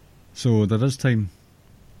 So there is time.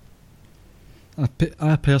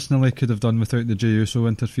 I personally could have done without the Jey Uso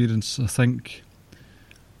interference. I think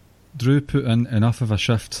Drew put in enough of a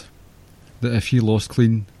shift that if he lost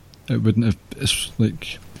clean, it wouldn't have. It's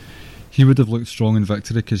like he would have looked strong in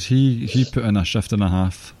victory, because he put in a shift and a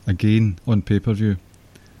half again on pay-per-view.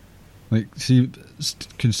 Like, see,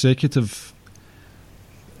 consecutive.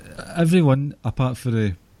 Everyone apart for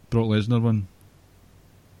the Brock Lesnar one,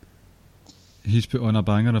 he's put on a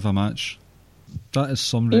banger of a match. That is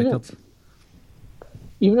some record.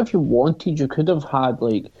 Even if you wanted, you could have had,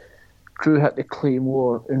 like, Drew hit the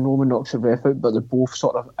Claymore and Roman knocks the ref out, but they're both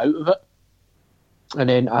sort of out of it. And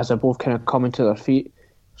then as they're both kind of coming to their feet,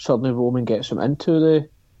 suddenly Roman gets them into the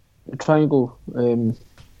triangle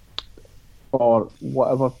or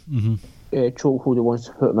whatever chokehold he wants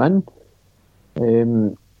to put them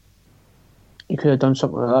in. You could have done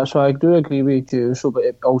something like that. So I do agree with Jey Uso, but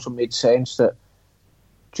it also made sense that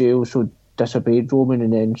Jey Uso disobeyed Roman,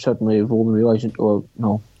 and then suddenly Roman realised, oh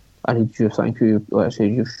no, I need you, thank you, like I said,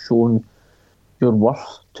 you've shown your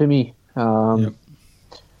worth to me.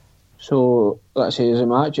 So, like I say, the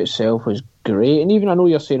match itself was great, and even I know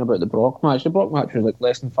you're saying about the Brock match was like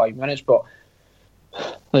less than 5 minutes, but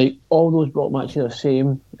like all those Brock matches are the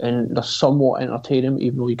same, and they're somewhat entertaining,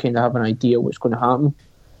 even though you kind of have an idea what's going to happen.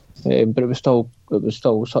 But it was still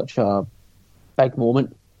such a big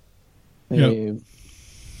moment.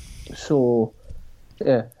 So,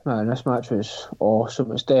 yeah, man, this match was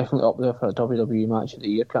awesome. It's definitely up there for a WWE Match of the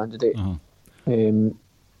Year candidate.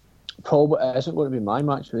 Probably it isn't going to be my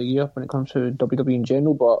match of the year when it comes to WWE in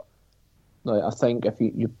general, but like, I think if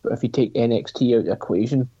you take NXT out of the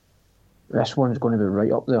equation, this one is going to be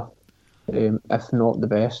right up there, if not the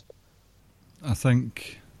best. I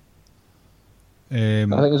think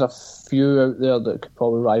there's a few out there that could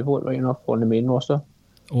probably rival it right enough on the main roster.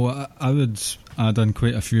 Oh, I would add in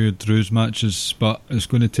quite a few Drew's matches, but it's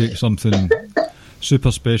going to take something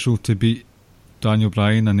super special to beat Daniel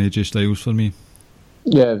Bryan and AJ Styles for me.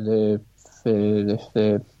 Yeah, the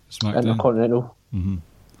Intercontinental.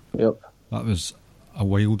 Yep. That was a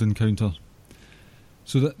wild encounter.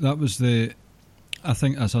 So that was I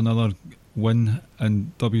think that's another win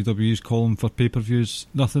in WWE's column for pay-per-views.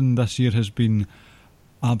 Nothing this year has been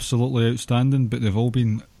absolutely outstanding, but they've all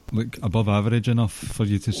been like above average enough for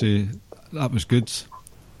you to say that was good.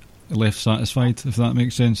 Left satisfied, if that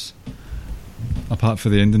makes sense. Apart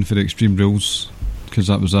from the ending for the Extreme Rules, because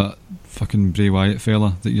that was that fucking Bray Wyatt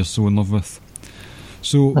fella that you're so in love with.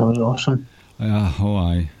 So that was awesome.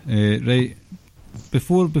 Aye. Right.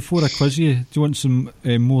 Before I quiz you, do you want some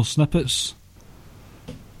more snippets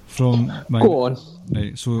from my... Go on.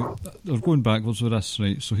 Right, so we're going backwards with this,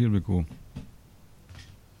 right, so here we go.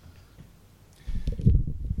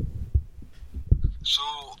 So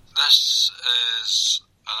this is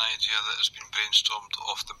an idea that has been brainstormed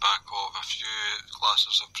off the back of a few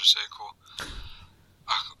glasses of Prosecco,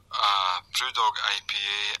 a Brewdog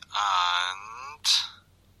IPA and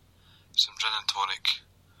some gin and tonic.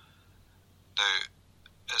 Now,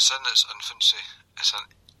 it's in its infancy. It's in an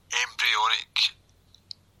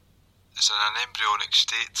embryonic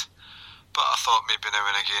state, but I thought maybe now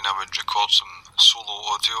and again I would record some solo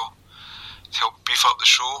audio to help beef up the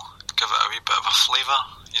show, give it a wee bit of a flavour,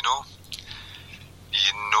 you know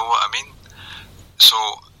what I mean. So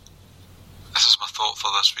this is my thought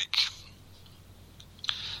for this week.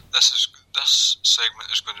 This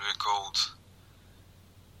segment is going to be called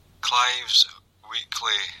Clive's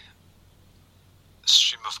Weekly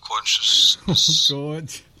Stream of Consciousness. Oh God.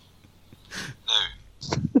 Now,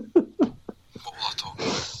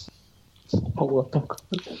 what will I talk about?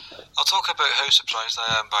 I'll talk about how surprised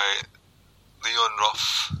I am by Leon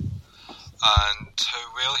Ruff and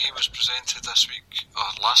how well he was presented this week, or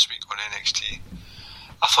last week on NXT.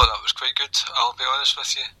 I thought that was quite good, I'll be honest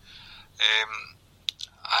with you.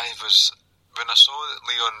 When I saw that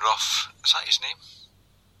Leon Ruff, is that his name?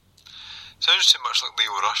 Sounds too much like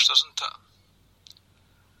Leo Rush, doesn't it?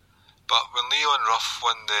 But when Leon Ruff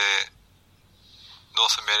won the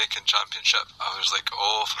North American Championship, I was like,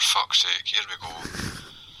 oh, for fuck's sake, here we go.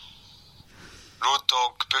 Road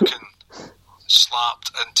Dogg booking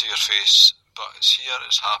slapped into your face, but it's here,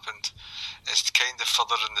 it's happened. It's kind of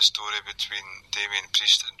furthering the story between Damien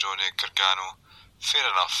Priest and Johnny Gargano. Fair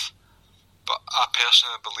enough. But I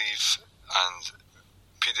personally believe, and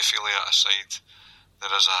paedophilia aside,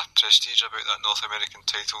 there is a prestige about that North American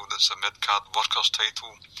title that's a mid-card workers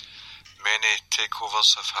title. Many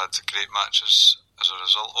takeovers have had great matches as a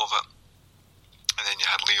result of it. And then you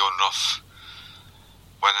had Leon Ruff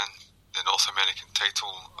winning the North American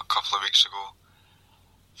title a couple of weeks ago.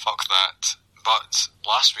 Fuck that. But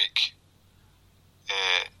last week, a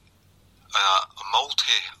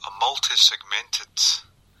multi-segmented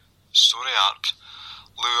story arc,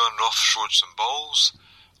 Leon Ruff showed some balls.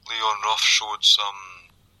 Leon Ruff showed some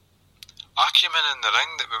acumen in the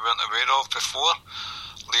ring that we weren't aware of before.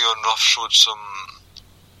 Leon Ruff showed some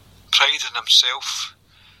pride in himself,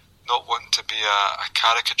 not wanting to be a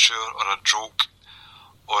caricature or a joke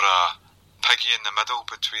or a piggy in the middle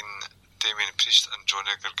between Damien Priest and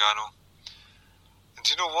Johnny Gargano. And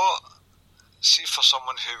do you know what? see for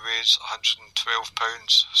someone who weighs 112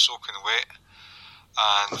 pounds soaking wet,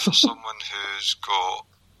 and for someone who's got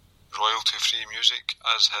royalty-free music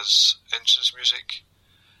as his entrance music,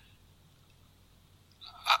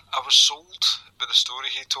 I was sold by the story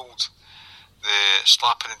he told. The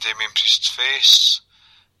slapping in Damien Priest's face,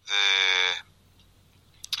 the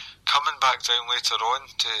coming back down later on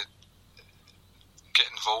to get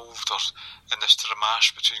involved or in this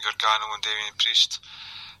tramash between Gargano and Damien Priest,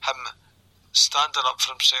 him standing up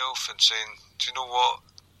for himself and saying, do you know what,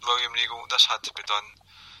 William Regal, this had to be done,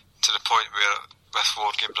 to the point where with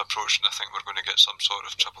War Games approaching, I think we're going to get some sort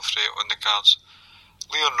of triple threat on the cards.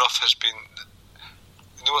 Leon Ruff has been,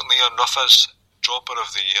 you know what Leon Ruff is? Jobber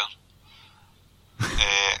of the year.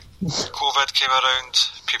 COVID came around,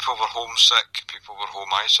 people were homesick, people were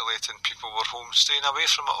home isolating, people were home staying away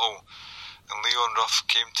from it all, and Leon Ruff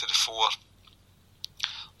came to the fore.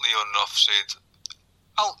 Leon Ruff said,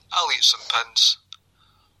 I'll eat some pins.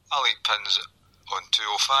 I'll eat pins on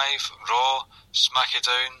 205, Raw,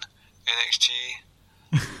 SmackDown, NXT.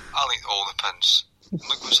 I'll eat all the pins.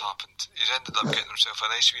 Look what's happened. He's ended up getting himself a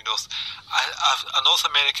nice wee a North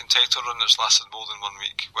American title run that's lasted more than 1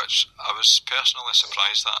 week, which I was personally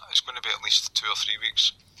surprised at. It's going to be at least 2 or 3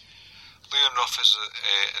 weeks. Leon Ruff has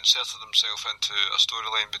inserted himself into a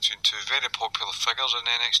storyline between two very popular figures in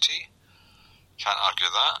NXT. Can't argue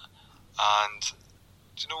that. And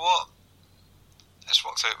do you know what? It's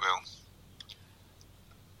worked out well.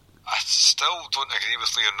 I still don't agree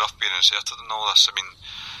with Leon Ruff being inserted in all this. I mean,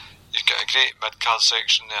 you've got a great mid-card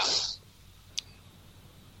section there,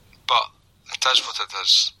 but it is what it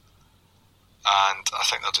is, and I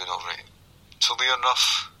think they're doing all right. So Leon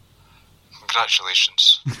Ruff,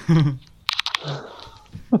 congratulations.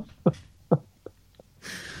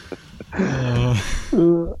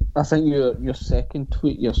 I think your second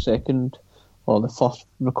tweet, or the first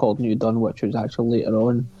recording you done, which was actually later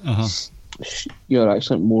on, you're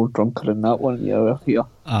actually more drunker than that one. You're here.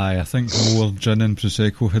 Aye, I think more gin and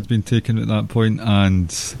Prosecco had been taken at that point, and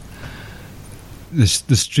the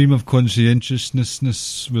stream of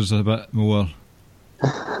conscientiousness was a bit more.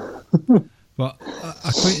 But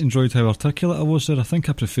I quite enjoyed how articulate I was there. I think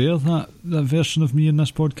I prefer that version of me in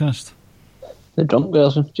this podcast. The drunk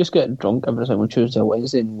version. Just getting drunk every single Tuesday or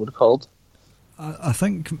Wednesday and we're called. I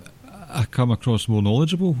think I come across more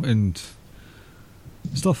knowledgeable and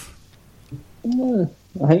stuff. I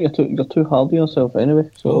think you're too hard on yourself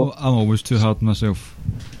anyway. So I'm always too hard on myself.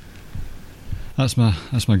 That's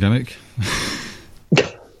my gimmick.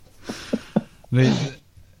 Right,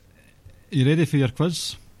 you ready for your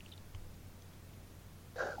quiz?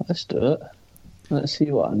 Let's do it. Let's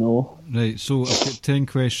see what I know. Right, so I've got 10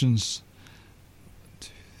 questions. 1, 2,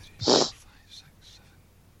 3, 4, 5, 6, 7,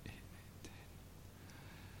 8, 9,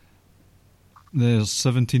 10. There's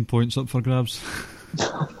 17 points up for grabs.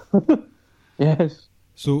 Yes.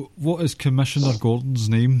 So, what is Commissioner Gordon's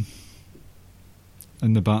name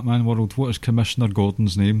in the Batman world? What is Commissioner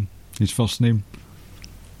Gordon's name? His first name?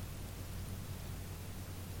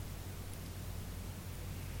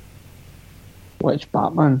 Which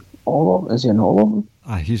Batman? All of them? Is he in all of them?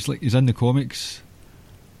 He's in the comics.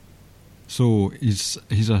 So he's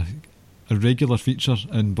a regular feature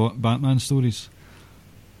in Batman stories.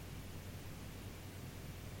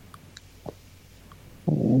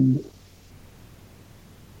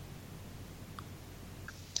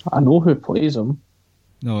 I know who plays him.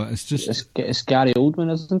 No, it's just it's Gary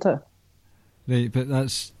Oldman, isn't it? Right, but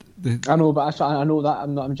that's the. I know, but I know that.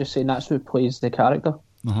 I'm just saying that's who plays the character.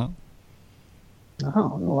 I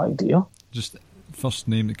have no idea. Just first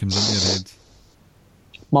name that comes into your head.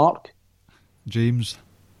 Mark. James.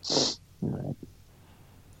 Right.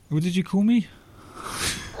 What did you call me?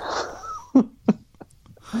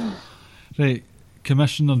 Right.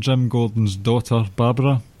 Commissioner Jim Gordon's daughter,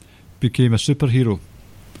 Barbara, became a superhero.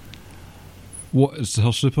 What is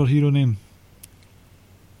her superhero name?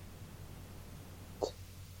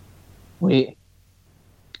 Wait.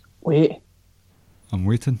 I'm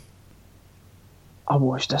waiting. I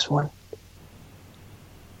watched this one.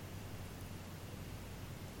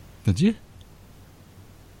 Did you?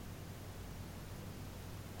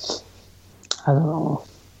 I don't know.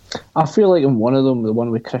 I feel like in one of them, the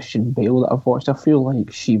one with Christian Bale that I've watched, I feel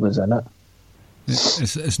like she was in it.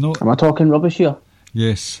 It's not. Am I talking rubbish here?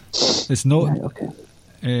 Yes. It's not. Right,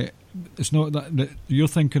 okay. It's not that you're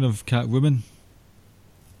thinking of Catwoman.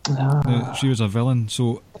 She was a villain,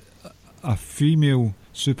 so a female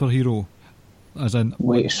superhero, as in.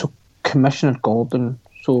 Wait, so Commissioner Gordon.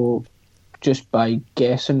 So just by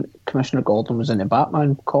guessing, Commissioner Gordon was in the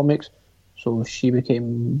Batman comics, so she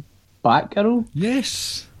became Batgirl.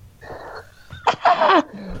 Yes.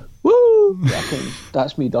 Woo!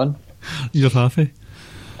 That's me done. You're happy?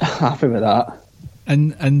 Happy with that.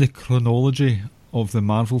 In the chronology of the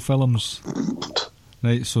Marvel films,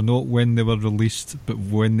 right, so not when they were released, but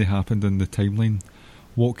when they happened in the timeline,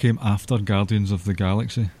 what came after Guardians of the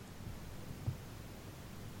Galaxy?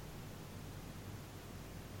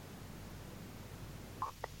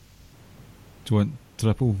 Do you want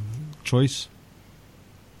triple choice?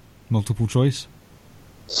 Multiple choice?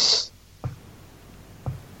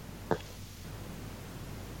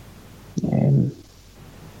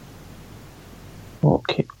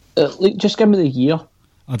 Okay. Just give me the year.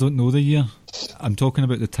 I don't know the year. I'm talking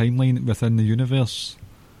about the timeline within the universe.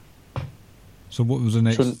 So what was the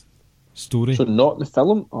next story? So not the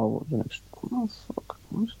film? Or what was the next? Oh, fuck.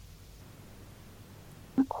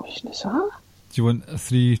 What question is that? Do you want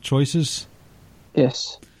 3 choices?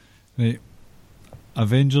 Yes. Right.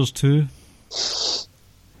 Avengers 2,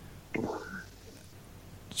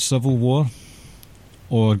 Civil War,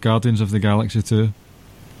 or Guardians of the Galaxy 2?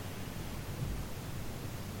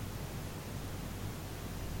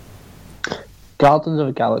 Guardians of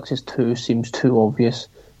the Galaxy 2 seems too obvious.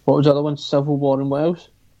 What was the other one? Civil War and what else?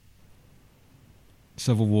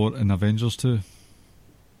 Civil War and Avengers 2.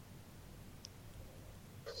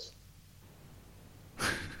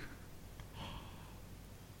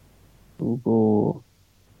 We'll go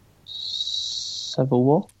Civil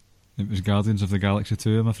War. It was Guardians of the Galaxy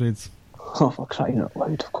 2, I'm afraid. Oh, for crying out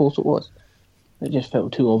loud. Of course it was. It just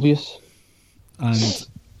felt too obvious. And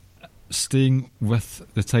staying with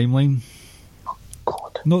the timeline,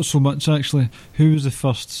 God. not so much actually. Who was the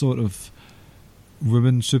first sort of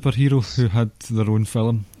woman superhero who had their own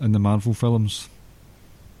film in the Marvel films?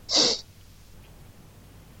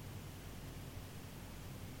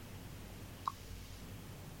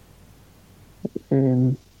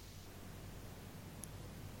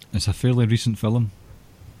 It's a fairly recent film.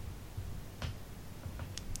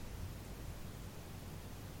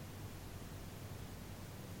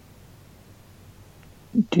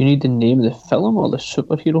 Do you need the name of the film or the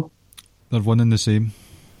superhero? They're one and the same.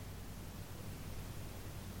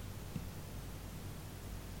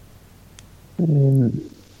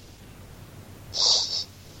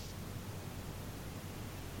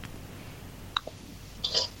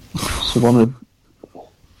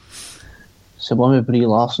 So one with Brie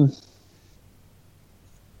Larson.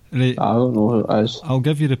 Right. I don't know who it is. I'll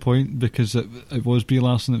give you the point because it was Brie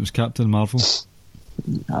Larson, it was Captain Marvel.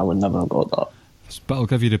 I would never have got that. But I'll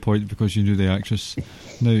give you the point because you knew the actress.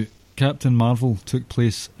 Now, Captain Marvel took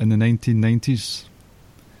place in the 1990s.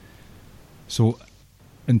 So,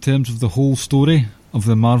 in terms of the whole story of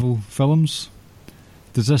the Marvel films,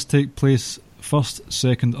 does this take place first,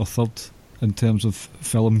 second or third in terms of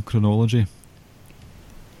film chronology?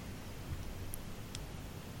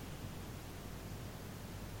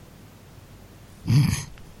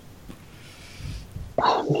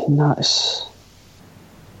 I mean, that's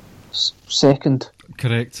second.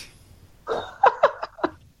 Correct.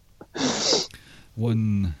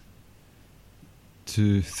 1,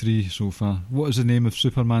 2, 3 so far. What is the name of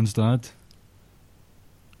Superman's dad?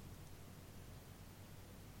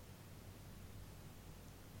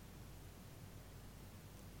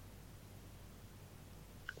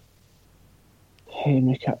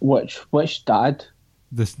 Henry which dad?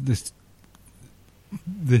 The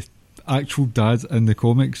actual dad in the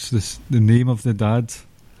comics. The name of the dad.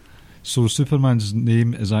 So Superman's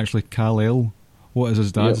name is actually Kal-El. What is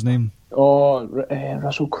his dad's name? Oh,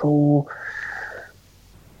 Russell Crowe.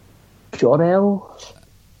 Jor-El.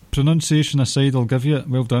 Pronunciation aside, I'll give you it.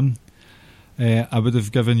 Well done. I would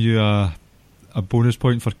have given you a bonus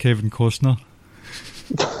point for Kevin Costner.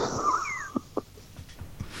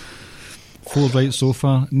 4 right so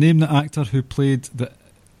far. Name the actor who played the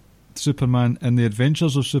Superman in The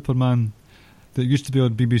Adventures of Superman that used to be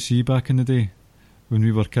on BBC back in the day when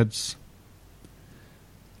we were kids,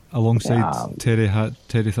 alongside Terry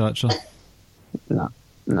Thatcher. No.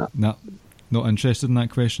 Nah, not interested in that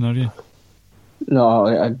question, are you? No,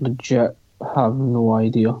 I legit have no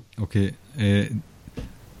idea. Okay,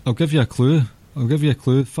 I'll give you a clue.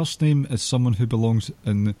 First name is someone who belongs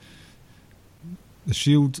in the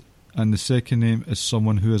Shield, and the second name is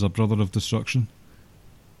someone who is a brother of destruction.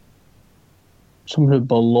 Someone who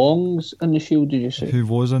belongs in the Shield, did you say? Who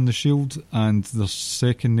was in the Shield, and the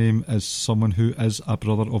second name is someone who is a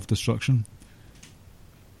brother of destruction.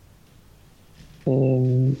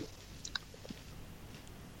 Dean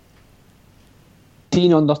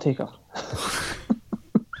Undertaker.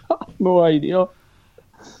 No idea.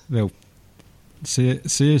 Well, say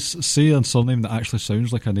a surname that actually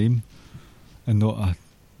sounds like a name and not a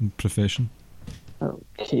profession.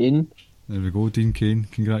 Kane. There we go, Dean Cain.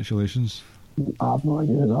 Congratulations. I have no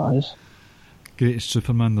idea who that is. Greatest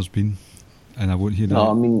Superman there's been, and I won't hear No,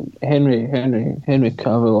 I that. mean Henry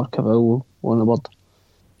Cavill or Cavill, one of the word.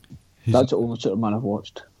 He's- That's the only Superman I've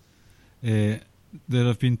watched. There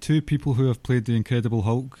have been 2 people who have played the Incredible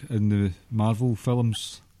Hulk in the Marvel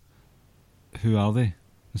films. Who are they?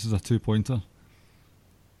 This is a 2-pointer.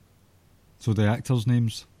 So the actors'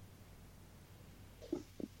 names.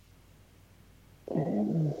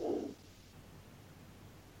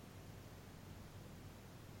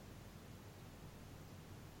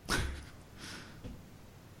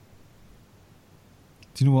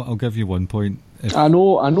 Do you know what? I'll give you 1 point. I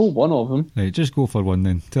know one of them. Right, just go for one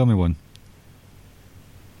then. Tell me one.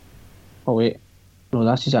 Oh wait, no,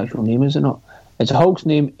 that's his actual name, is it not? It's a Hulk's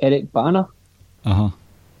name, Eric Banner. Uh-huh.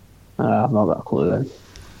 I've not got a clue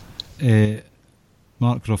then.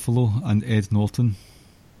 Mark Ruffalo and Ed Norton.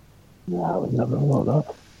 No, I would never have thought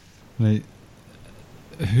that. Right.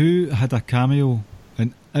 Who had a cameo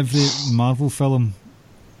in every Marvel film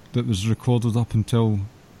that was filmed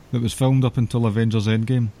up until Avengers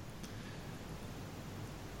Endgame?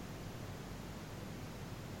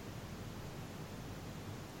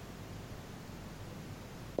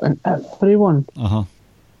 And everyone. Uh-huh.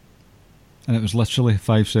 And it was literally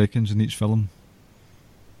 5 seconds in each film.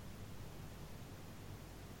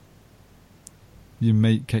 You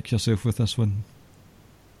might kick yourself with this one.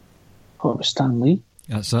 Oh, it was Stan Lee.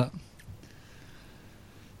 That's it.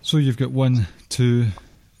 So you've got 1, 2,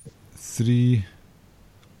 3,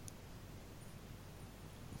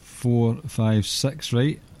 4, 5, 6,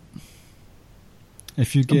 right?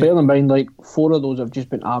 If you get Bear in mind, like 4 of those have just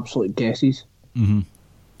been absolute guesses. Mm-hmm.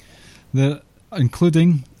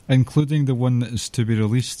 Including the one that is to be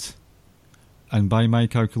released, and by my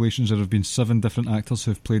calculations there have been 7 different actors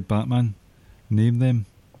who have played Batman. Name them.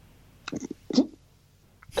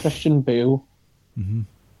 Christian Bale, Mm-hmm.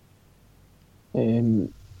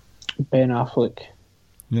 Ben Affleck,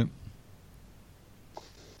 Yep.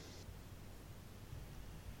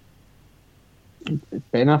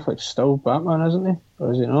 Ben Affleck's still Batman, isn't he?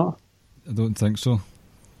 Or is he not? I don't think so.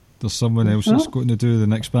 There's someone else that's going to do the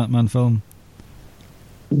next Batman film.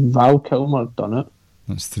 Val Kilmer done it.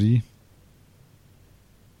 That's 3.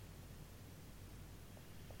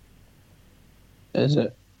 Is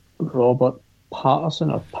it Robert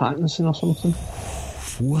Pattinson or Pattinson or something?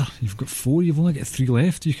 4. You've got 4. You've only got 3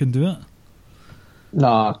 left. You can do it. No,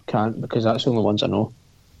 I can't, because that's the only ones I know.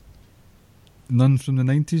 None from the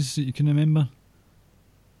 90s that you can remember.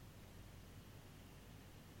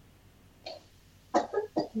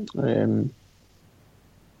 No.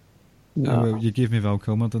 Well, you gave me Val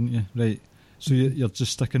Kilmer, didn't you? Right. So you're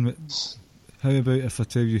just sticking with. How about if I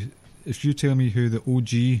tell you, if you tell me who the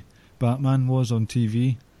OG Batman was on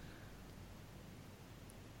TV?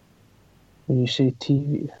 When you say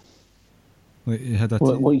TV, Like he had a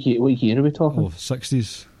what year are we talking?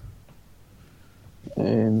 60s.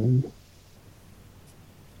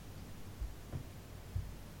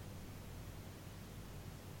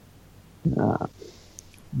 Nah.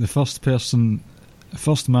 The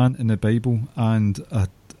first man in the Bible and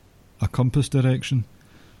a compass direction.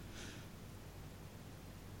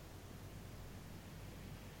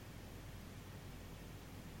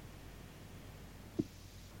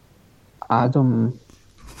 Adam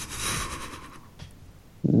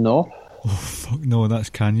North, Oh fuck no, that's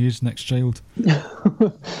Kanye's Next Child.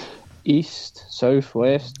 East, South,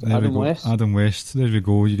 West, There Adam we go. West. Adam West. There we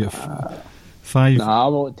go. You get 5. Nah, I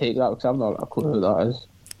won't take that because I've not got a clue who that is.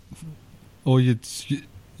 Oh,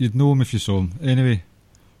 you'd know him if you saw him. Anyway,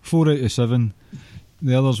 4 out of 7.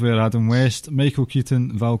 The others were Adam West, Michael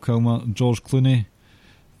Keaton, Val Kilmer, George Clooney,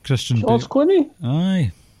 Christian George Bale. Clooney?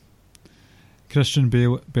 Aye. Christian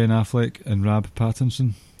Bale, Ben Affleck, and Rob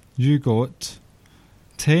Pattinson. You got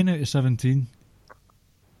 10 out of 17.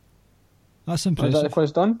 That's Is that the impressive.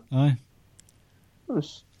 quiz done? Aye, That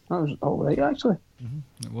was alright, actually.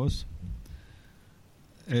 it was.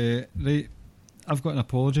 Right, I've got an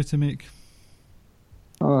apology to make.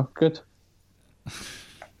 Oh, good.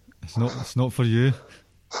 It's not for you.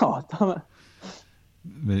 Oh, damn it.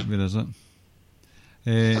 Right, where is it?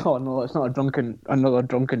 Oh, no, it's not another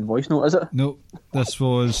drunken voice note, is it? No, this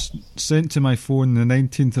was sent to my phone the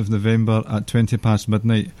 19th of November at 20 past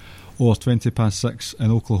midnight or 20 past 6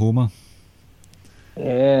 in Oklahoma.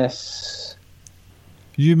 Yes.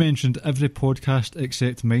 You mentioned every podcast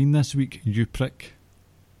except mine this week, you prick.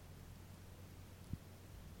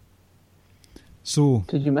 So,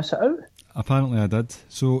 Did you miss it out? apparently I did.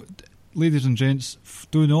 So, ladies and gents,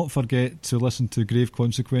 do not forget to listen to Grave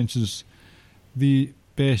Consequences, the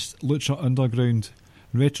best Lucha Underground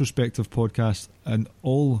retrospective podcast in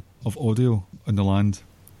all of audio on the land.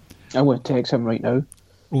 I'm going to text him right now.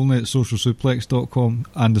 Only at socialsuplex.com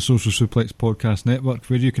and the Social Suplex Podcast Network,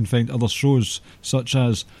 where you can find other shows such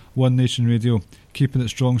as One Nation Radio, Keeping It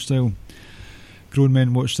Strong Style, Grown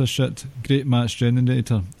Men Watch This Shit, Great Match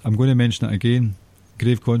Generator, I'm going to mention it again,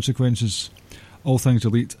 Grave Consequences, All Things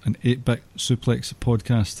Elite, and 8-Bit Suplex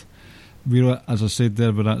Podcast. We're, as I said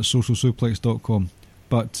there, we're at socialsuplex.com.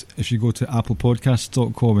 But if you go to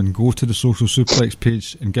applepodcasts.com and go to the Social Suplex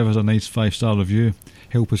page and give us a nice 5-star review,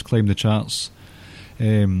 help us climb the charts.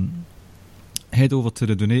 Head over to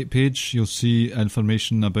the donate page. You'll see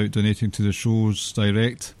information about donating to the shows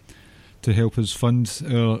direct to help us fund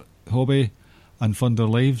our hobby and fund our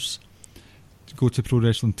lives. Go to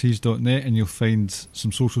prowrestlingtees.net and you'll find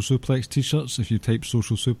some Social Suplex t-shirts if you type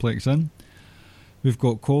Social Suplex in. We've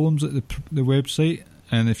got columns at the website,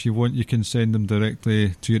 and if you want you can send them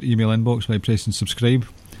directly to your email inbox by pressing subscribe.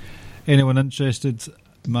 Anyone interested,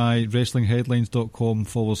 my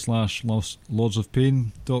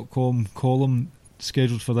wrestlingheadlines.com/lordsofpain.com column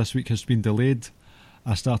scheduled for this week has been delayed.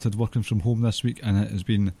 I started working from home this week and it has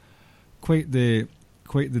been quite the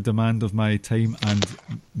demand of my time and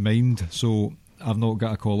mind, so I've not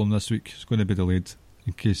got a column this week. It's going to be delayed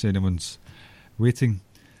in case anyone's waiting.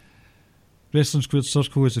 Wrestling Squared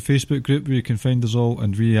Circle is a Facebook group where you can find us all,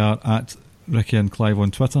 and we are at Ricky and Clive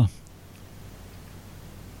on Twitter.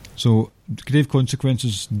 So, Grave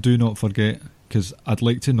Consequences, do not forget, because I'd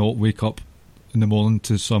like to not wake up in the morning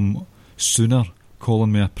to some Sooner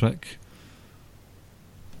calling me a prick.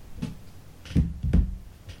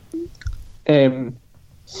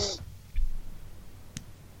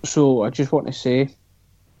 So, I just want to say,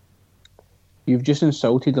 you've just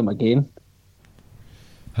insulted him again.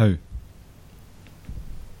 How?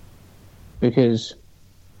 Because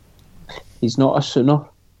he's not a Sooner.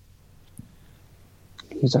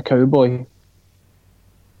 He's a cowboy.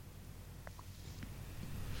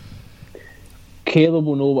 Caleb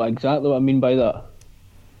will know exactly what I mean by that.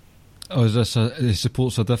 Oh, is this he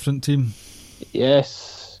supports a different team?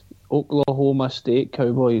 Yes. Oklahoma State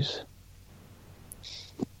Cowboys.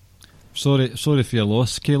 Sorry for your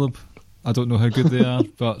loss, Caleb. I don't know how good they are,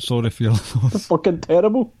 but sorry for your loss. They're fucking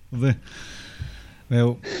terrible. Are they?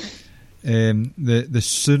 Well, the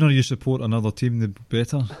sooner you support another team, the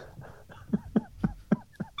better.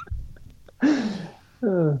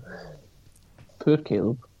 Poor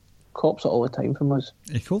Caleb. Cops it all the time from us.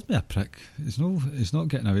 He called me a prick. He's not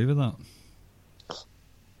getting away with that.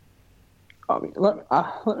 I mean, let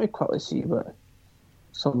me quickly see what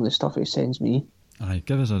some of the stuff he sends me. Aye,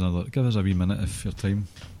 give us a wee minute if your time.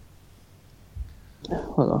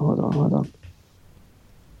 Hold on.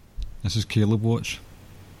 This is Caleb Watch.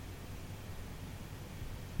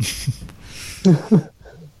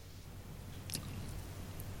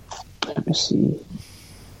 Let me see.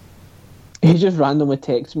 He just randomly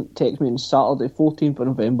texts me on Saturday, 14th of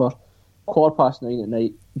November, 9:15 at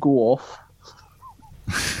night. Go off.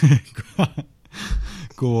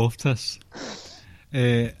 Go off, Tiss.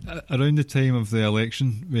 Around the time of the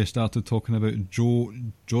election, we started talking about Joe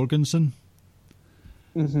Jorgensen.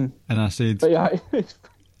 Mm-hmm. And I said, but yeah,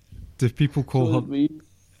 do people call her...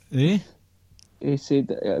 Eh? He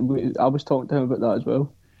said, I was talking to him about that as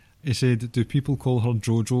well. He said, do people call her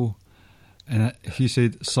Jojo? And he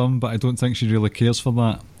said, some, but I don't think she really cares for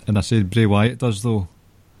that. And I said, Bray Wyatt does though.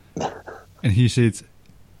 And he said,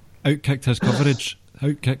 outkicked his coverage,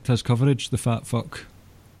 the fat fuck.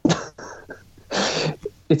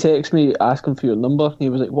 He texted me asking for your number, and he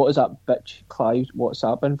was like, what is that bitch Clive's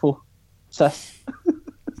WhatsApp info? Sis.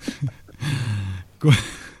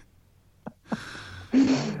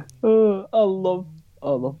 Oh, I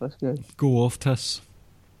love this guy. Go off, Tiss.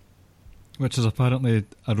 Which is apparently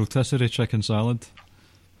a rotisserie chicken salad.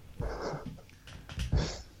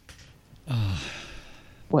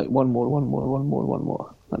 Wait, one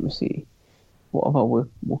more. Let me see. What have I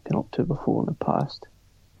woken up to before in the past?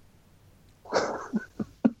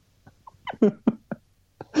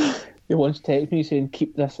 He once texted me saying,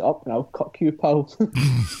 keep this up and I'll cuck you, pal.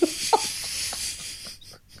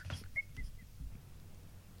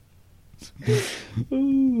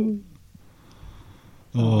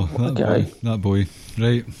 Oh, that boy.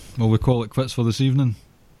 Right, well, we call it quits for this evening.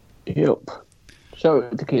 Yep. Shout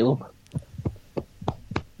out to Caleb.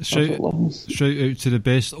 Shout out to the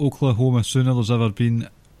best Oklahoma Sooner there's ever been,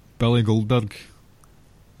 Billy Goldberg.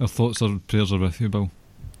 Our thoughts and prayers are with you, Bill.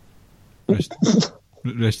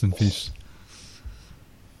 Rest in peace.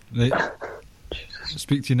 Right.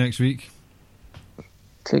 Speak to you next week.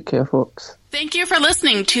 Take care, folks. Thank you for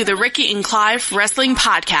listening to the Ricky and Clive Wrestling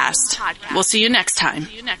Podcast. We'll see you next time.